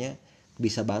gitu, kayaknya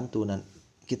bisa bantu. Nah,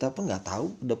 kita pun nggak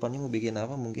tahu depannya mau bikin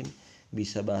apa, mungkin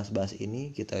bisa bahas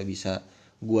ini,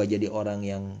 gua jadi orang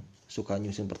yang suka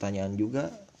nyusun pertanyaan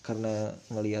juga karena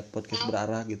ngelihat podcast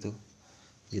berarah gitulah.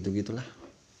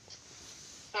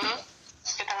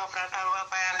 Kita nggak pernah tahu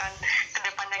apa yang akan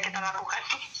kedepannya kita lakukan.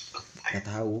 Nggak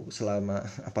tahu,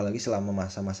 apalagi selama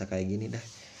masa-masa kayak gini dah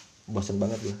bosen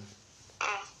banget gue.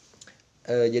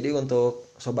 Jadi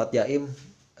untuk Sobat Jaim,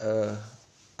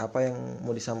 apa yang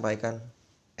mau disampaikan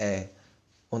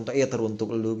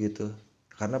teruntuk lu gitu,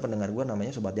 karena pendengar gue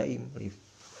namanya Sobat Jaim,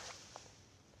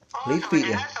 Livi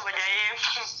ya.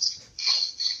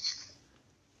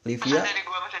 Livia,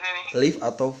 Liv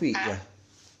atau V ya?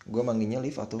 Gue manggilnya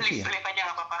Liv atau V ya? Liv aja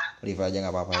nggak apa-apa. Liv aja nggak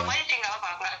apa-apa ya. Namanya sih nggak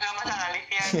apa-apa, nggak masalah. Liv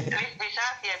ya, Liv bisa,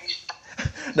 ya bisa.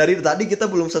 Dari tadi kita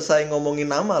belum selesai ngomongin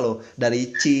nama loh.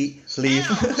 Dari Ci, Liv.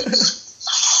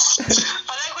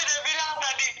 Padahal gue udah bilang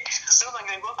tadi, lu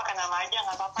manggil gue pakai nama aja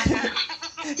nggak apa-apa ya.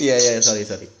 Iya,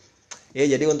 sorry. Ya,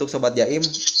 jadi untuk Sobat Jaim,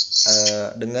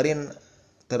 dengerin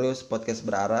terus podcast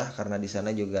berarah, karena di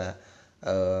sana juga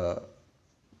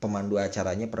pemandu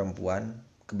acaranya perempuan,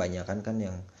 kebanyakan kan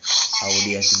yang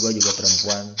audiens gue juga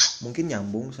perempuan, mungkin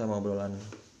nyambung sama obrolan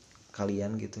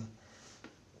kalian gitu.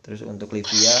 Terus untuk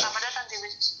Livia, selamat datang di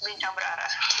Bincang Berarah.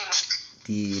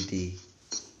 di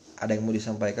ada yang mau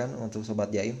disampaikan untuk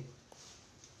Sobat Jaim?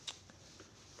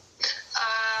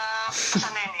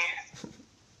 Pesannya nih,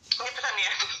 ini pesan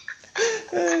ya.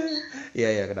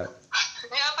 Iya kenapa?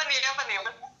 Ini apa nih?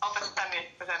 Oh, pesannya.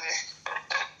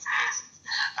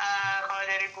 Kalau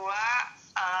dari gua,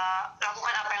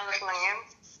 lakukan apa yang lu senengin.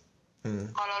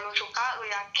 Kalau lu suka, lu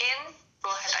yakin,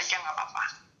 go ahead aja, nggak apa-apa.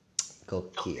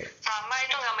 Gokil. Sama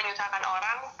itu nggak menyusahkan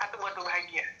orang, tapi buat lu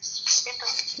bahagia. Itu.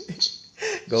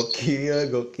 Gokil.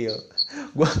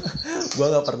 Gua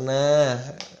nggak pernah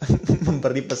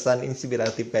memberi pesan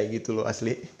inspiratif kayak gitu loh,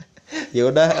 asli. Ya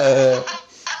udah,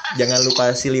 jangan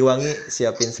lupa Siliwangi,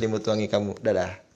 siapin selimut wangi kamu. Dadah.